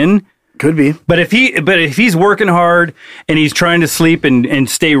sleep in. Could be. But if he's working hard and he's trying to sleep and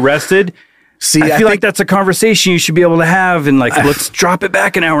stay rested, I feel like that's a conversation you should be able to have, and like, let's drop it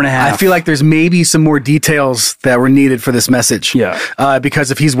back an hour and a half. I feel like there's maybe some more details that were needed for this message. Yeah.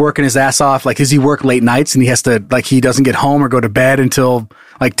 Because if he's working his ass off, like, does he work late nights and he has to, like, he doesn't get home or go to bed until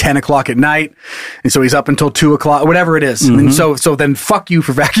like 10 o'clock at night. And so he's up until 2 o'clock, whatever it is. And so then fuck you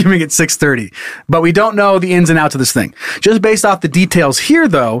for vacuuming at 6:30. But we don't know the ins and outs of this thing. Just based off the details here,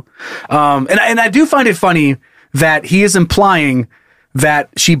 though. And I do find it funny that he is implying that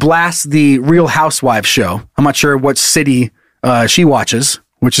she blasts the Real Housewives show. I'm not sure what city she watches,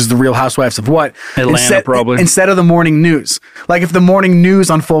 which is the Real Housewives of what? Atlanta, probably. Instead of the morning news. Like, if the morning news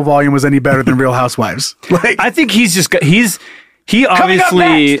on full volume was any better than Real Housewives. Like, I think he obviously... Coming up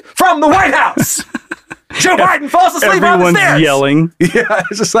next, from the White House, Joe Biden falls asleep on the stairs. Everyone's yelling. Yeah,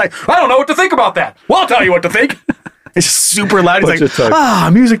 it's just like, I don't know what to think about that. Well, I'll tell you what to think. It's super loud. It's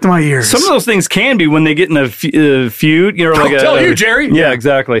like, music to my ears. Some of those things can be when they get in a feud. You know, like I'll tell you, Jerry. Yeah,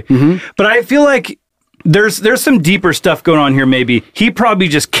 exactly. But I feel like there's some deeper stuff going on here. Maybe he probably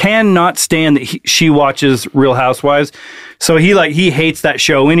just cannot stand that she watches Real Housewives, so he hates that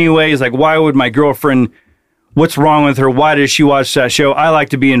show anyway. He's like, why would my girlfriend? What's wrong with her? Why does she watch that show? I like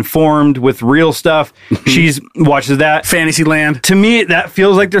to be informed with real stuff. She watches that. Fantasyland. To me, that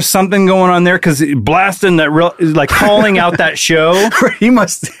feels like there's something going on there, because blasting that real, like calling out that show. He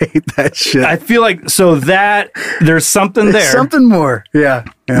must hate that shit. I feel like, so that there's something there. There's something more. Yeah.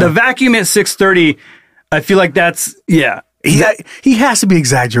 The vacuum at 6:30, I feel like that's, yeah. He has to be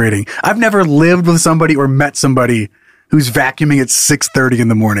exaggerating. I've never lived with somebody or met somebody who's vacuuming at 6:30 in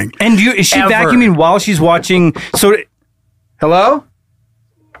the morning. And is she vacuuming while she's watching? So, hello?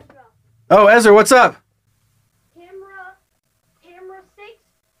 Oh, Ezra, what's up? Camera 6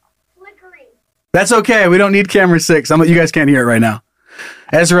 flickering. That's okay. We don't need camera 6. You guys can't hear it right now.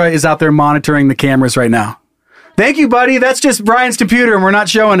 Ezra is out there monitoring the cameras right now. Thank you, buddy. That's just Brian's computer, and we're not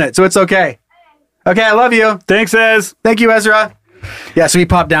showing it, so it's okay. Okay, I love you. Thanks, Ez. Thank you, Ezra. Yeah, so he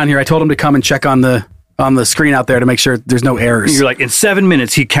popped down here. I told him to come and check on the screen out there to make sure there's no errors. You're like, in 7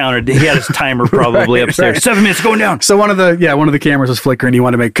 minutes he counted. He had his timer probably upstairs. Right. 7 minutes going down. So one of the cameras was flickering. He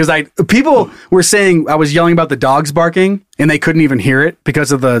wanted to make, because people were saying I was yelling about the dogs barking and they couldn't even hear it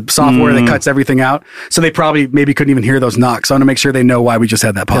because of the software that cuts everything out. So they probably maybe couldn't even hear those knocks. So I want to make sure they know why we just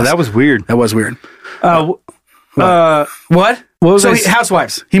had that pause. Yeah, that was weird. That was weird. What? What was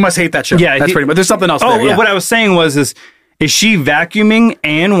Housewives? He must hate that show. Yeah, that's pretty much. There's something else there. Yeah. What I was saying is she vacuuming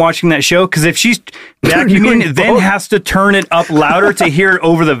and watching that show? Because if she's vacuuming, then has to turn it up louder to hear it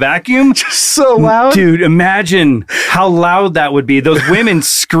over the vacuum. Just so loud. Dude, imagine how loud that would be. Those women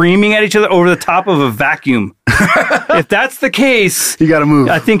screaming at each other over the top of a vacuum. If that's the case, you got to move.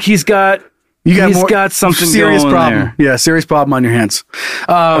 I think he's got something serious going problem. there. Yeah, serious problem on your hands.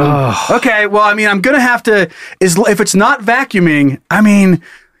 Okay, well, I mean, I'm going to have to, if it's not vacuuming, I mean,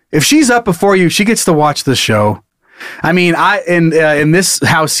 if she's up before you, she gets to watch the show. I mean, in this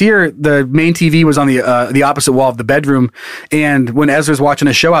house here, the main TV was on the opposite wall of the bedroom, and when Ezra's watching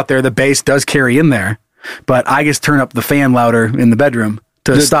a show out there, the bass does carry in there, but I just turn up the fan louder in the bedroom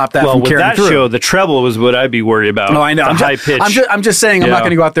to stop that from carrying through. Well, with that show, the treble was what I'd be worried about. Oh, I know. High pitch. I'm just saying, I'm not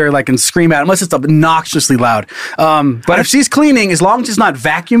going to go out there and scream at it unless it's obnoxiously loud. But if she's cleaning, as long as she's not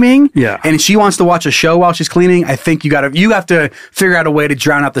vacuuming, and she wants to watch a show while she's cleaning, I think you have to figure out a way to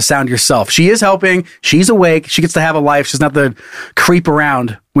drown out the sound yourself. She is helping. She's awake. She gets to have a life. She's not the creep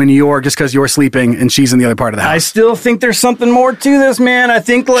around when just because you're sleeping and she's in the other part of the house. I still think there's something more to this, man. I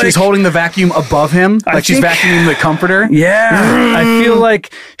think she's holding the vacuum above him, she's vacuuming the comforter. Yeah, I feel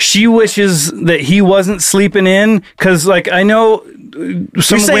like she wishes that he wasn't sleeping in, because I know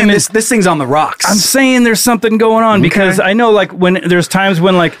some women. This thing's on the rocks. I'm saying there's something going on, because I know when there's times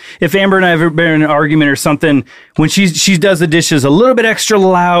when if Amber and I have been in an argument or something, when she does the dishes a little bit extra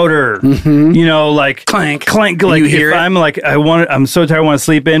louder, clank, clank. You hear it? I'm so tired, I want to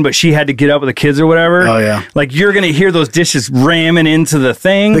sleep in, but she had to get up with the kids or whatever. Oh yeah, you're gonna hear those dishes ramming into the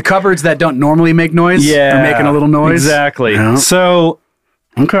thing. The cupboards that don't normally make noise, are making a little noise. Exactly. Yeah. So.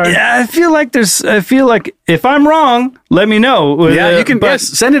 Okay. Yeah, I feel like if I'm wrong, let me know. Yeah, you can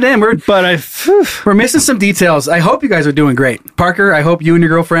send it in. We're missing some details. I hope you guys are doing great. Parker, I hope you and your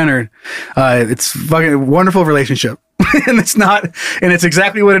girlfriend are, it's fucking a wonderful relationship. And it's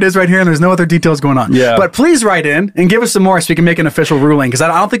exactly what it is right here, and there's no other details going on. Yeah. But please write in and give us some more so we can make an official ruling, because I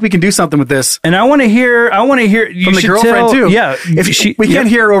don't think we can do something with this. And I want to hear from the girlfriend too. Yeah. We can't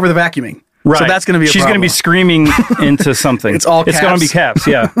hear her over the vacuuming. Right. So that's going to be a She's problem. going to be screaming into something. It's all caps. It's going to be caps,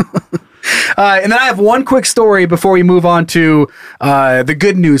 yeah. And then I have one quick story before we move on to the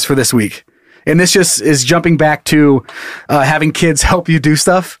good news for this week. And this just is jumping back to having kids help you do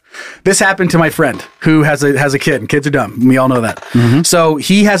stuff. this happened to my friend who has a kid, and kids are dumb. We all know that. So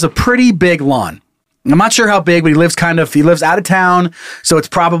he has a pretty big lawn. I'm not sure how big, but he lives out of town. So it's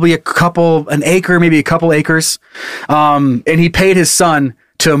probably an acre, maybe a couple acres. And he paid his son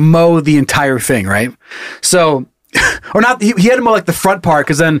to mow the entire thing, right? So, or not, he had to mow like the front part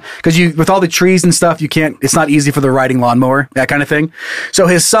because you, with all the trees and stuff, it's not easy for the riding lawnmower, that kind of thing. So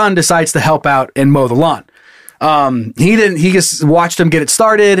his son decides to help out and mow the lawn. He just watched him get it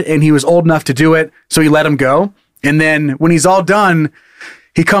started, and he was old enough to do it. So he let him go. And then when he's all done,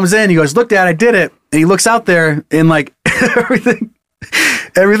 he comes in, he goes, "Look, Dad, I did it." And he looks out there and like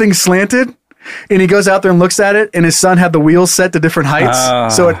everything's slanted. And he goes out there and looks at it, and his son had the wheels set to different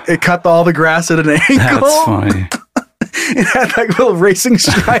heights. So it cut all the grass at an angle. That's funny. It had like little racing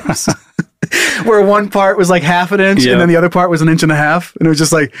stripes where one part was like half an inch and then the other part was 1.5 inches. And it was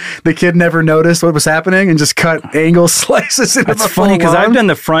just like the kid never noticed what was happening and just cut angle slices into That's funny because I've done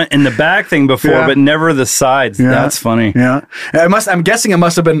the front and the back thing before, but never the sides. Yeah. That's funny. Yeah. I'm guessing it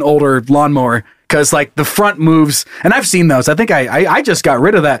must have been an older lawnmower. Because like the front moves, and I've seen those. I think I just got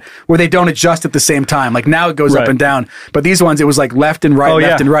rid of that where they don't adjust at the same time. Like now it goes up and down, but these ones it was like left and right,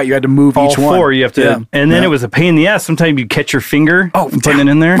 left and right. You had to move each one. All four you have to, and then it was a pain in the ass. Sometimes you catch your finger. Putting it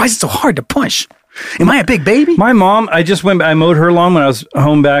in there. Why is it so hard to push? Am I a big baby? My mom, I mowed her lawn when I was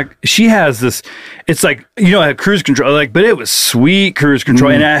home back. She has this. It's like I had cruise control, but it was sweet cruise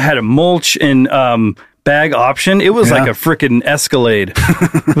control, and I had a mulch and bag option. It was like a freaking Escalade.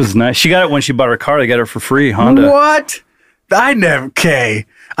 It was nice. She got it when she bought her car. They got it for free, Honda. What? I never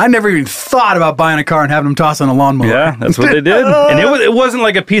even thought about buying a car and having them toss on a lawnmower. Yeah, that's what they did. And it wasn't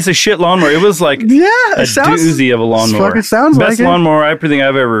like a piece of shit lawnmower. It was like a doozy of a lawnmower. It sounds Best like lawnmower I think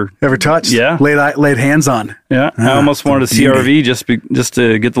I've ever touched. Yeah, laid hands on. Yeah, I almost wanted a CRV just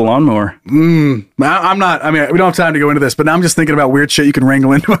to get the lawnmower. I'm not. I mean, we don't have time to go into this, but now I'm just thinking about weird shit you can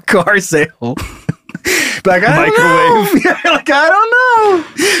wrangle into a car sale. Like, microwave. I don't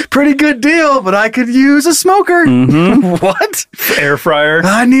know. Pretty good deal, but I could use a smoker. What? Air fryer.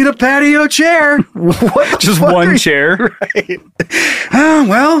 I need a patio chair. What? Just one chair. Right.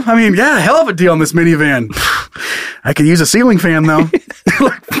 Well, I mean, hell of a deal on this minivan. I could use a ceiling fan though.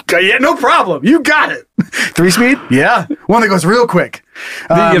 Yeah, no problem. You got it. 3-speed? Yeah. One that goes real quick.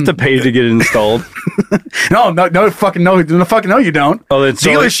 You have to pay to get it installed. No, fucking no, you don't. Oh, the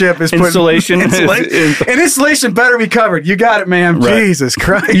dealership is installation. And installation better be covered. You got it, man. Right. Jesus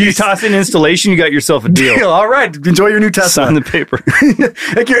Christ. You toss in installation, you got yourself a deal. All right. Enjoy your new Tesla. Sign the paper.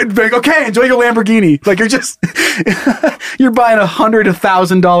 Okay, enjoy your Lamborghini. Like you're buying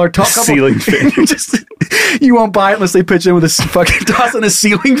 $100,000 ceiling fan. You won't buy it unless they pitch in with a fucking toss in a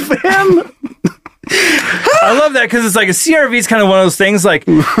ceiling fan. I love that because it's like a CRV is kind of one of those things like,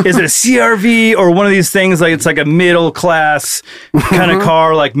 is it a CRV or one of these things like it's like a middle class kind of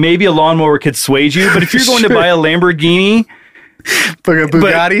car, like maybe a lawnmower could sway you, but if you're going to buy a Lamborghini, like a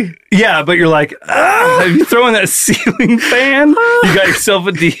Bugatti, but you're like, if you throw in that ceiling fan, you got yourself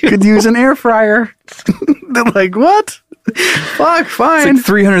a deal. Could use an air fryer. They're like, what? Fuck, fine. It's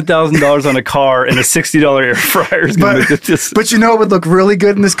like $300,000 on a car and a $60 air fryer. But you know what would look really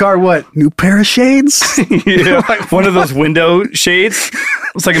good in this car? What? New pair of shades? Yeah, one of those window shades.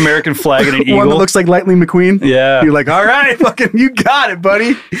 It's like American flag and an eagle. One that looks like Lightning McQueen. Yeah. You're like, all right, fucking, you got it,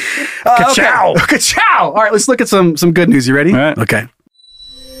 buddy. Ka-chow. Okay. Ka-chow. All right, let's look at some good news. You ready? All right. Okay.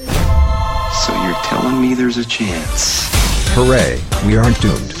 So you're telling me there's a chance? Hooray, we aren't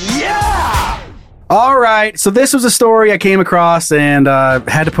doomed. All right, so this was a story I came across and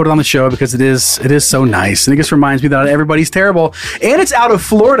had to put it on the show because it is so nice. And it just reminds me that everybody's terrible. And it's out of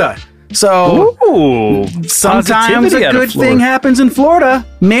Florida. So sometimes a good thing happens in Florida.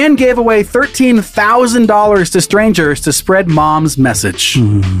 Man gave away $13,000 to strangers to spread mom's message.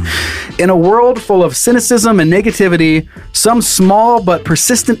 In a world full of cynicism and negativity, some small but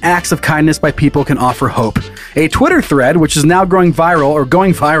persistent acts of kindness by people can offer hope. A Twitter thread, which is now going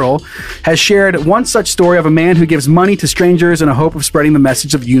viral, has shared one such story of a man who gives money to strangers in a hope of spreading the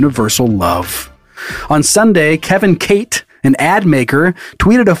message of universal love. On Sunday, Kevin Kate, an ad maker,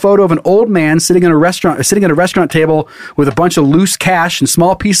 tweeted a photo of an old man sitting at a restaurant table with a bunch of loose cash and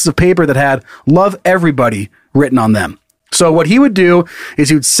small pieces of paper that had "Love Everybody" written on them. So what he would do is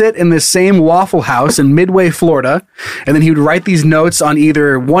he would sit in this same Waffle House in Midway, Florida, and then he would write these notes on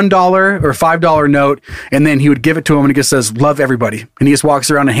either $1 or $5 note, and then he would give it to him, and it just says, "Love everybody." And he just walks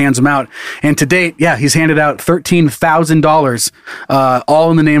around and hands them out. And to date, he's handed out $13,000,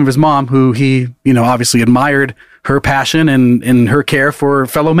 all in the name of his mom, who he, obviously admired her passion and her care for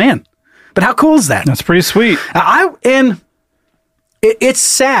fellow man. But how cool is that? That's pretty sweet. It's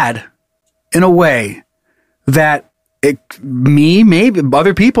sad in a way that Me, maybe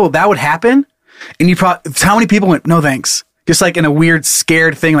other people, that would happen. And you probably, how many people went, no thanks? Just like in a weird,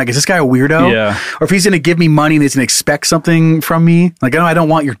 scared thing. Like, is this guy a weirdo? Yeah. Or if he's going to give me money and he's going to expect something from me. Like, I don't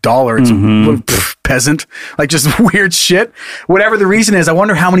want your dollar. It's peasant. Like, just weird shit. Whatever the reason is, I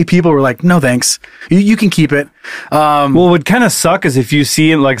wonder how many people were like, no thanks. You can keep it. Well, what would kind of suck is if you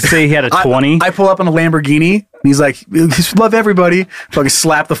see him, like, say he had a 20. I pull up on a Lamborghini and he's like, love everybody. Fucking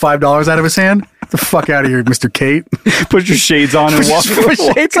slap the $5 out of his hand. Get the fuck out of here, Mr. Kate. Put your shades on and walk. Put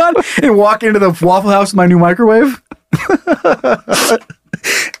shades on and walk into the Waffle House with my new microwave. Hey,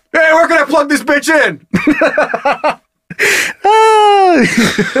 where can I plug this bitch in?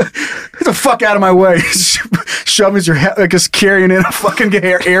 Get the fuck out of my way. Shove is your head, like just carrying in a fucking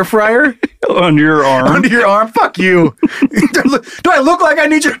air fryer under your arm. Under your arm. Fuck you. Do I look like I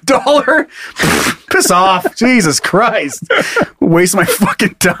need your dollar? Piss off. Jesus Christ. Waste my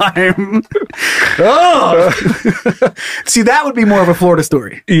fucking time. Oh. See, that would be more of a Florida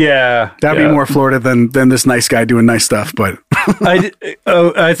story. Yeah. That'd be more Florida than this nice guy doing nice stuff. But I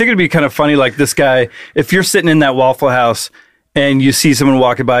think it'd be kind of funny, like this guy, if you're sitting in that Waffle House and you see someone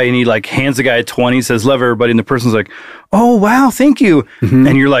walking by and he like hands the guy a 20, says, love everybody. And the person's like, oh, wow, thank you. Mm-hmm.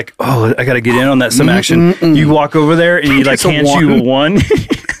 And you're like, oh, I got to get in on that some action. You walk over there and he like hands you a 1.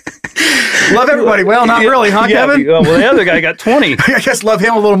 Love everybody. Well, not really, huh, Kevin? Well, the other guy got 20. I guess love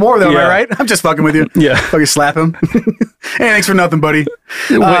him a little more, though, am I right? I'm just fucking with you. Yeah. Fucking slap him. Hey, thanks for nothing, buddy.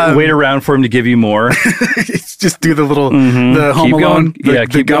 Wait around for him to give you more. Just do the little, the Home Alone,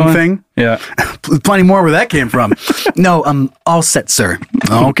 the gum thing. Yeah. Plenty more where that came from. No, I'm all set, sir.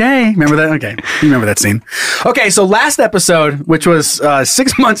 Okay. Remember that? Okay. You remember that scene. Okay, so last episode, which was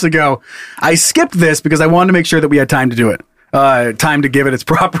 6 months ago, I skipped this because I wanted to make sure that we had time to do it. Time to give it its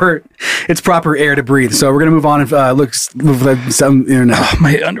proper air to breathe. So we're gonna move on and look some internet. Oh,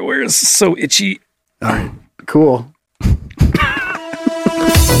 my underwear is so itchy. All right, cool.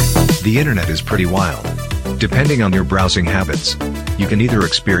 The internet is pretty wild. Depending on your browsing habits, you can either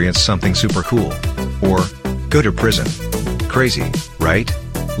experience something super cool or go to prison. Crazy, right?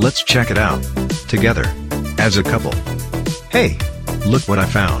 Let's check it out together as a couple. Hey, look what I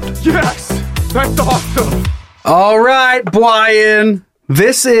found. Yes, that's awesome. All right, Brian.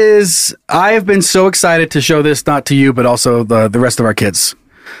 I have been so excited to show this, not to you, but also the rest of our kids.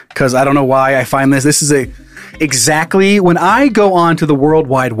 Because I don't know why I find this. This is exactly when I go on to the World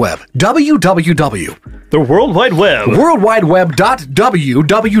Wide Web. www. The World Wide Web.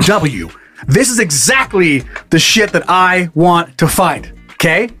 WorldWideWeb.www. This is exactly the shit that I want to find.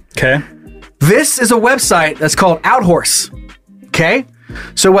 Okay? Okay. This is a website that's called Outhorse. Okay?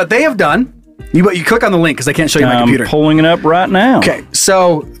 So what they have done... You click on the link because I can't show you my computer. I'm pulling it up right now. Okay,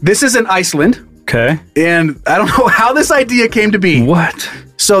 so this is in Iceland. Okay. And I don't know how this idea came to be. What?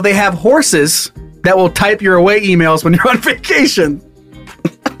 So they have horses that will type your away emails when you're on vacation.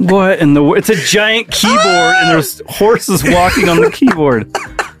 What? It's a giant keyboard and there's horses walking on the keyboard.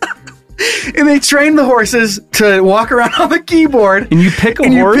 And they train the horses to walk around on the keyboard. And you pick a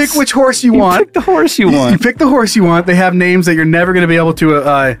horse? You pick which horse you want. You pick the horse you want. You pick the horse you want. They have names that you're never going to be able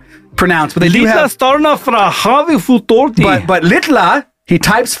to pronounce, but they do have. But Litla, he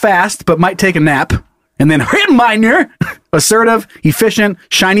types fast, but might take a nap. And then Ritminer, assertive, efficient,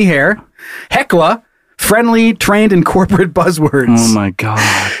 shiny hair. Hecla, friendly, trained in corporate buzzwords. Oh my God.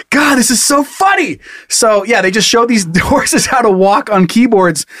 God, this is so funny. So yeah, they just show these horses how to walk on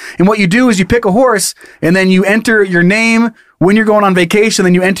keyboards. And what you do is you pick a horse and then you enter your name when you're going on vacation,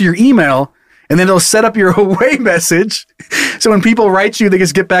 then you enter your email. And then it'll set up your away message. So when people write you, they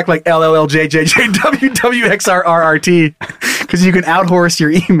just get back like LLLJJJWWXRRRT because you can outhorse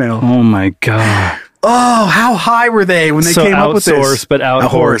your email. Oh my God. Oh, how high were they when they came up with this? Outsource, but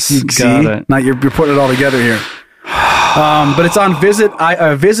outhorse. Got it. Now you're putting it all together here. But it's on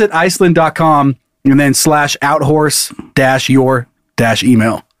visiticeland.com and then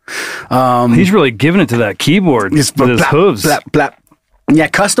 /outhorse-your-email. He's really giving it to that keyboard with his hooves. Yeah,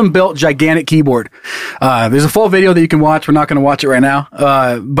 custom built gigantic keyboard. There's a full video that you can watch. We're not going to watch it right now.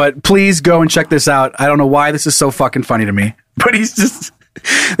 But please go and check this out. I don't know why this is so fucking funny to me. But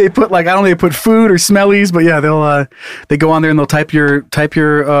they put I don't know, they put food or smellies, but yeah, they go on there and they'll type your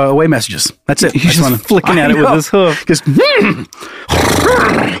away messages. That's it. He's just flicking at it with his hoof. Just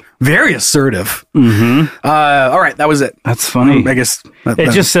very assertive. Mm-hmm. All right, that was it. That's funny. I guess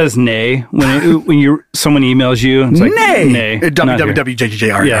it just says nay when someone emails you. It's like nay.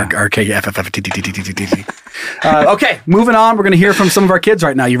 WWWJJJRKFFFTTTTTT. Okay, moving on. We're going to hear from some of our kids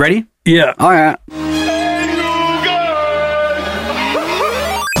right now. You ready? Yeah. All right.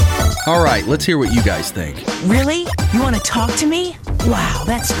 All right, let's hear what you guys think. Really? You want to talk to me? Wow,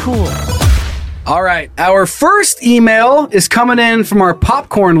 that's cool. All right. Our first email is coming in from our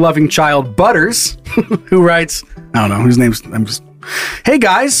popcorn-loving child, Butters, who writes, I don't know whose name's... Hey,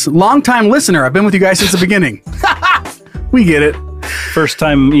 guys. Long-time listener. I've been with you guys since the beginning. We get it.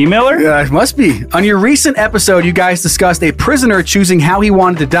 First-time emailer? Yeah, it must be. On your recent episode, you guys discussed a prisoner choosing how he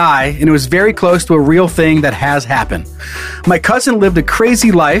wanted to die, and it was very close to a real thing that has happened. My cousin lived a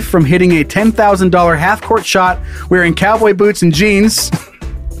crazy life, from hitting a $10,000 half-court shot wearing cowboy boots and jeans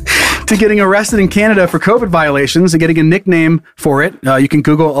to getting arrested in Canada for COVID violations and getting a nickname for it. You can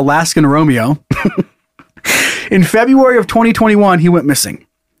Google Alaskan Romeo. In February of 2021, he went missing.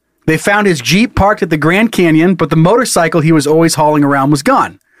 They found his Jeep parked at the Grand Canyon, but the motorcycle he was always hauling around was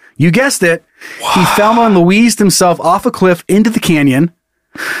gone. You guessed it. Wow. He Thelma and Louised himself off a cliff into the canyon.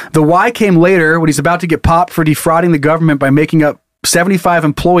 The why came later when he's about to get popped for defrauding the government by making up 75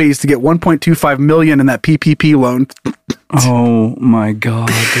 employees to get $1.25 million in that PPP loan. Oh my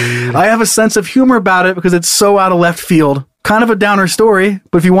God, dude. I have a sense of humor about it because it's so out of left field. Kind of a downer story,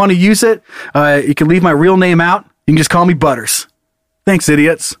 but if you want to use it, you can leave my real name out. You can just call me Butters. Thanks,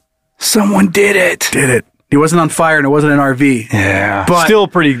 idiots. Someone did it. Did it. He wasn't on fire and it wasn't an RV. Yeah. But still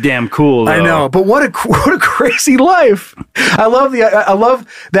pretty damn cool, though. I know, but what a crazy life. I love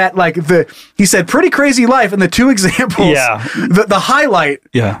that, like, he said pretty crazy life, and the two examples, the highlight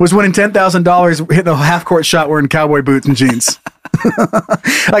was winning $10,000 hitting a half-court shot wearing cowboy boots and jeans.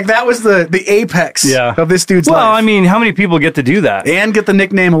 Like, that was the apex of this dude's life. Well, I mean, how many people get to do that? And get the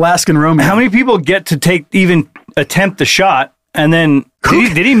nickname Alaskan Romeo. How many people get to even attempt the shot? And then,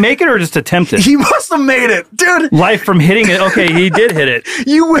 did he make it or just attempt it? He must have made it, dude. Life from hitting it. Okay, he did hit it.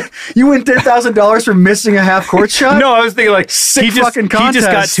 You win $10,000 for missing a half-court shot? No, I was thinking, like, sick fucking contest. He just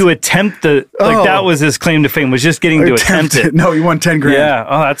got to attempt that was his claim to fame, was just getting to attempt it. No, he won 10 grand. Yeah,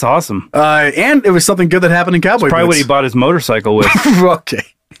 oh, that's awesome. And it was something good that happened in cowboy boots. Probably what he bought his motorcycle with. Okay,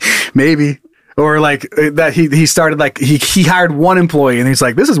 maybe. Or like that he started, like, he hired one employee and he's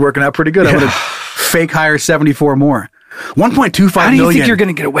like, this is working out pretty good. I'm going to fake hire 74 more. 1.25 million. How do you think you're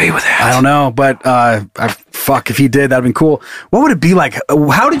going to get away with that? I don't know, but if he did, that'd been cool. What would it be like?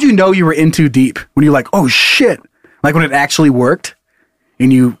 How did you know you were in too deep when you're like, oh shit, like when it actually worked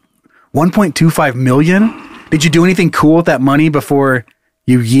and you 1.25 million? Did you do anything cool with that money before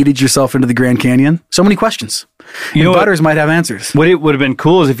you yeeted yourself into the Grand Canyon? So many questions. You know, Butters might have answers. What it would have been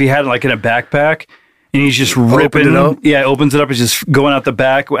cool is if he had it like in a backpack. And he's just ripping it up. Yeah, opens it up. It's just going out the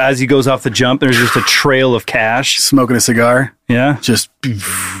back. As he goes off the jump, there's just a trail of cash. Smoking a cigar. Yeah. Just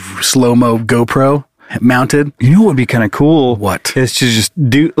slow-mo GoPro mounted. You know what would be kind of cool? What? Is to just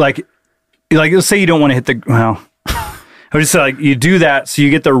do, like let's say you don't want to hit the, well, I would just say, like, you do that so you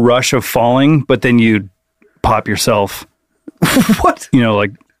get the rush of falling, but then you pop yourself. What? You know,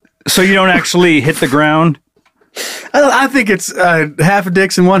 like, so you don't actually hit the ground. I think it's half a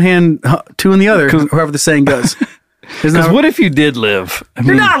dick's in one hand, two in the other, however the saying goes. Because what if you did live?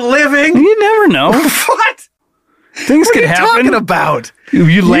 You're not living. You never know. What? Things could happen. What are you talking about?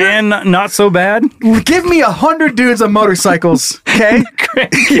 You land not so bad. Give me 100 dudes on motorcycles, okay?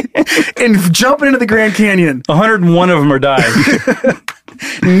 And jumping into the Grand Canyon. 101 of them are dying.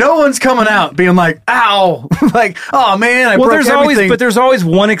 No one's coming out being like, ow. Like, oh man, I broke everything. But there's always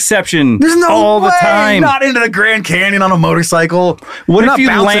one exception. There's no all way. The time. Not into the Grand Canyon on a motorcycle. What if you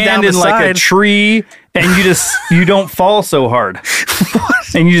land in like a tree and you don't fall so hard?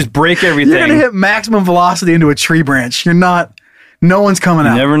 What? And you just break everything. You're going to hit maximum velocity into a tree branch. No one's coming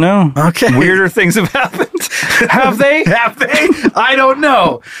out. You never know. Okay. Weirder things have happened. Have they? Have they? I don't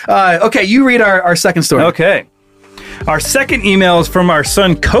know. Okay, you read our second story. Okay. Our second email is from our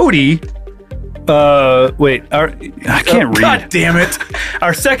son, Cody. I can't read. God damn it.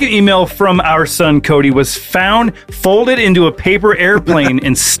 Our second email from our son, Cody, was found folded into a paper airplane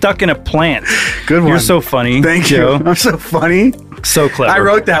and stuck in a plant. Good one. You're so funny. Thank Joe. you. I'm so funny. So clever. I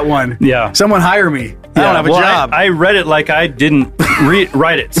wrote that one. Yeah. Someone hire me. I don't have a job. I read it like I didn't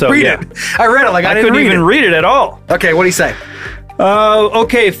write it. So read it. I read it like I didn't couldn't even read it at all. Okay, what do you say?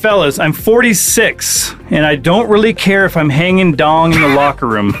 Okay, fellas, I'm 46, and I don't really care if I'm hanging dong in the locker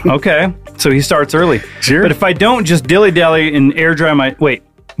room. Okay, so he starts early. Sure. But if I don't just dilly-dally and air dry my... Wait.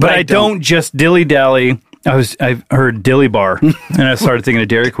 But I don't just dilly-dally... I heard dilly bar, and I started thinking of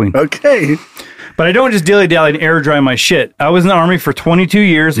Dairy Queen. Okay. But I don't just dilly-dally and air dry my shit. I was in the Army for 22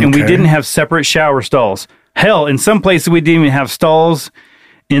 years, and we didn't have separate shower stalls. Hell, in some places we didn't even have stalls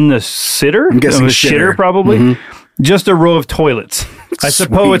in the sitter. I'm guessing shitter, probably. Mm-hmm. Just a row of toilets. I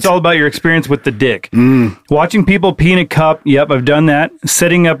suppose it's all about your experience with the dick. Watching people pee in a cup. Yep, I've done that.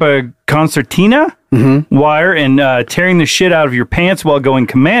 Setting up a concertina wire and tearing the shit out of your pants while going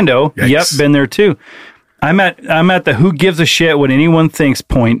commando. Yikes. Yep, been there too. I'm at the who gives a shit what anyone thinks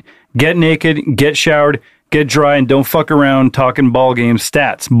point. Get naked, get showered, get dry, and don't fuck around talking ball games.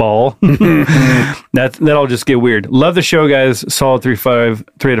 Stats, ball. That'll just get weird. Love the show, guys. Solid 3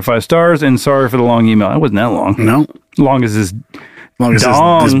 out of 5 stars. And sorry for the long email. It wasn't that long. No. Long as his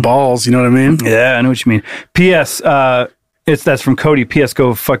his balls, you know what I mean? Yeah, I know what you mean. P.S. That's from Cody. P.S.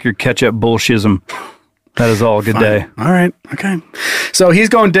 Go fuck your ketchup bullshism. That is all. Good day. All right. Okay. So he's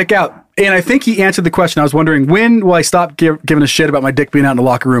going dick out. And I think he answered the question. I was wondering, when will I stop giving a shit about my dick being out in the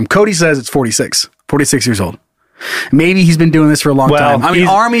locker room? Cody says it's 46 years old. Maybe he's been doing this for a long time. I mean,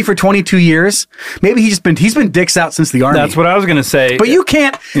 Army for 22 years. Maybe he's been dicks out since the Army. That's what I was going to say. But you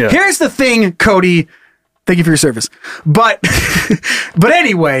can't. Yeah. Here's the thing, Cody. Thank you for your service. But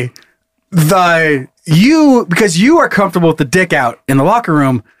anyway, because you are comfortable with the dick out in the locker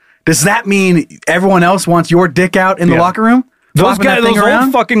room, does that mean everyone else wants your dick out in the locker room? Those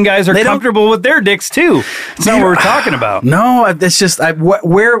old fucking guys are comfortable with their dicks too. It's not what we're talking about. No, it's just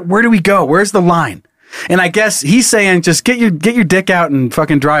where do we go? Where's the line? And I guess he's saying just get your dick out and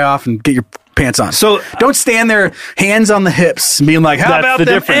fucking dry off and get your pants on. So don't stand there, hands on the hips, being like, "How about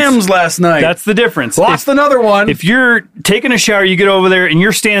them M's last night?" That's the difference. Lost another one. If you're taking a shower, you get over there and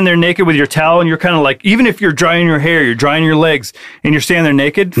you're standing there naked with your towel, and you're kind of like, even if you're drying your hair, you're drying your legs, and you're standing there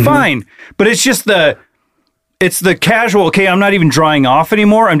naked, fine. But it's just it's the casual, okay, I'm not even drying off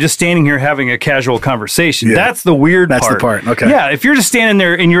anymore. I'm just standing here having a casual conversation. Yeah. That's the weird part. That's the part, okay. Yeah, if you're just standing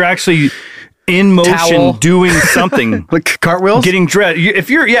there and you're actually in motion doing something. Like cartwheels? Getting dressed.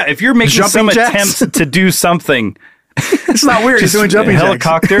 If you're making jumping some attempts to do something. It's not weird. Just doing jumping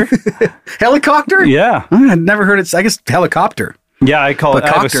helicopter. Helicopter? Yeah. I've never heard it. I guess helicopter. Yeah, I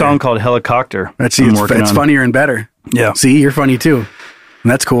have a song called Helicopter. It's funnier and better. Yeah. See, you're funny too.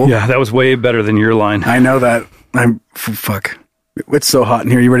 That's cool. Yeah, that was way better than your line. I know that. Fuck. It's so hot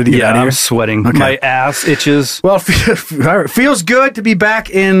in here. You ready to get out of here? I'm sweating. Okay. My ass itches. Well, feels good to be back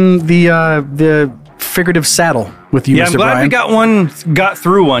in the figurative saddle with you, Mr. I'm glad Brian. we got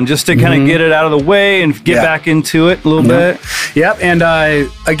through one just to kind of get it out of the way and get back into it a little bit. Yep. And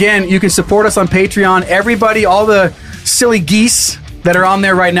again, you can support us on Patreon. Everybody, all the silly geese that are on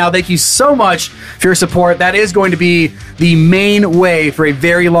there right now, thank you so much for your support. That is going to be the main way for a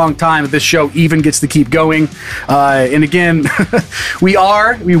very long time that this show even gets to keep going. And again, we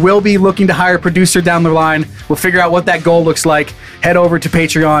will be looking to hire a producer down the line. We'll figure out what that goal looks like. Head over to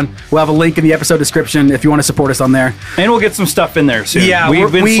Patreon. We'll have a link in the episode description if you want to support us on there. And we'll get some stuff in there soon. Yeah,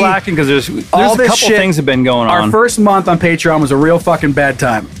 we've been slacking because there's a couple things have been going on. Our first month on Patreon was a real fucking bad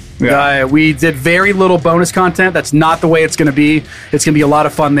time. Yeah. We did very little bonus content. That's not the way it's going to be. It's going to be a lot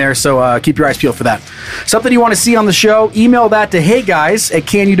of fun there, so keep your eyes peeled for that. Something you want to see on the show, email that to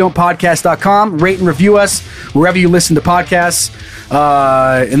heyguys@canyoudontpodcast.com. Rate and review us wherever you listen to podcasts.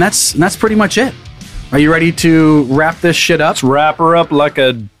 And that's pretty much it. Are you ready to wrap this shit up? Let's wrap her up like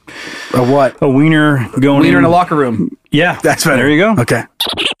a what? A wiener going in a locker room. Yeah. That's better. There you go. Okay.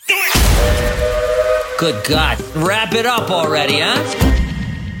 Good God. Wrap it up already, huh?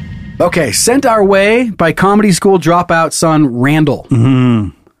 Okay, sent our way by comedy school dropout son Randall. Mm-hmm.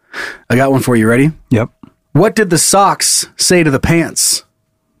 I got one for you. Ready? Yep. What did the socks say to the pants?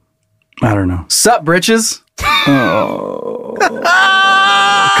 I don't know. Sup, britches? Oh.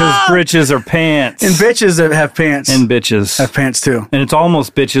 Because britches are pants. And bitches have pants. And bitches. Have pants too. And it's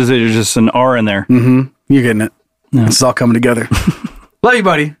almost bitches. There's just an R in there. Mm-hmm. You're getting it. Yeah. It's all coming together. Love you,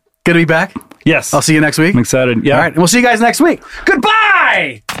 buddy. Good to be back. Yes. I'll see you next week. I'm excited. Yeah. All right. And we'll see you guys next week.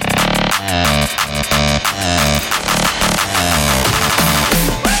 Goodbye!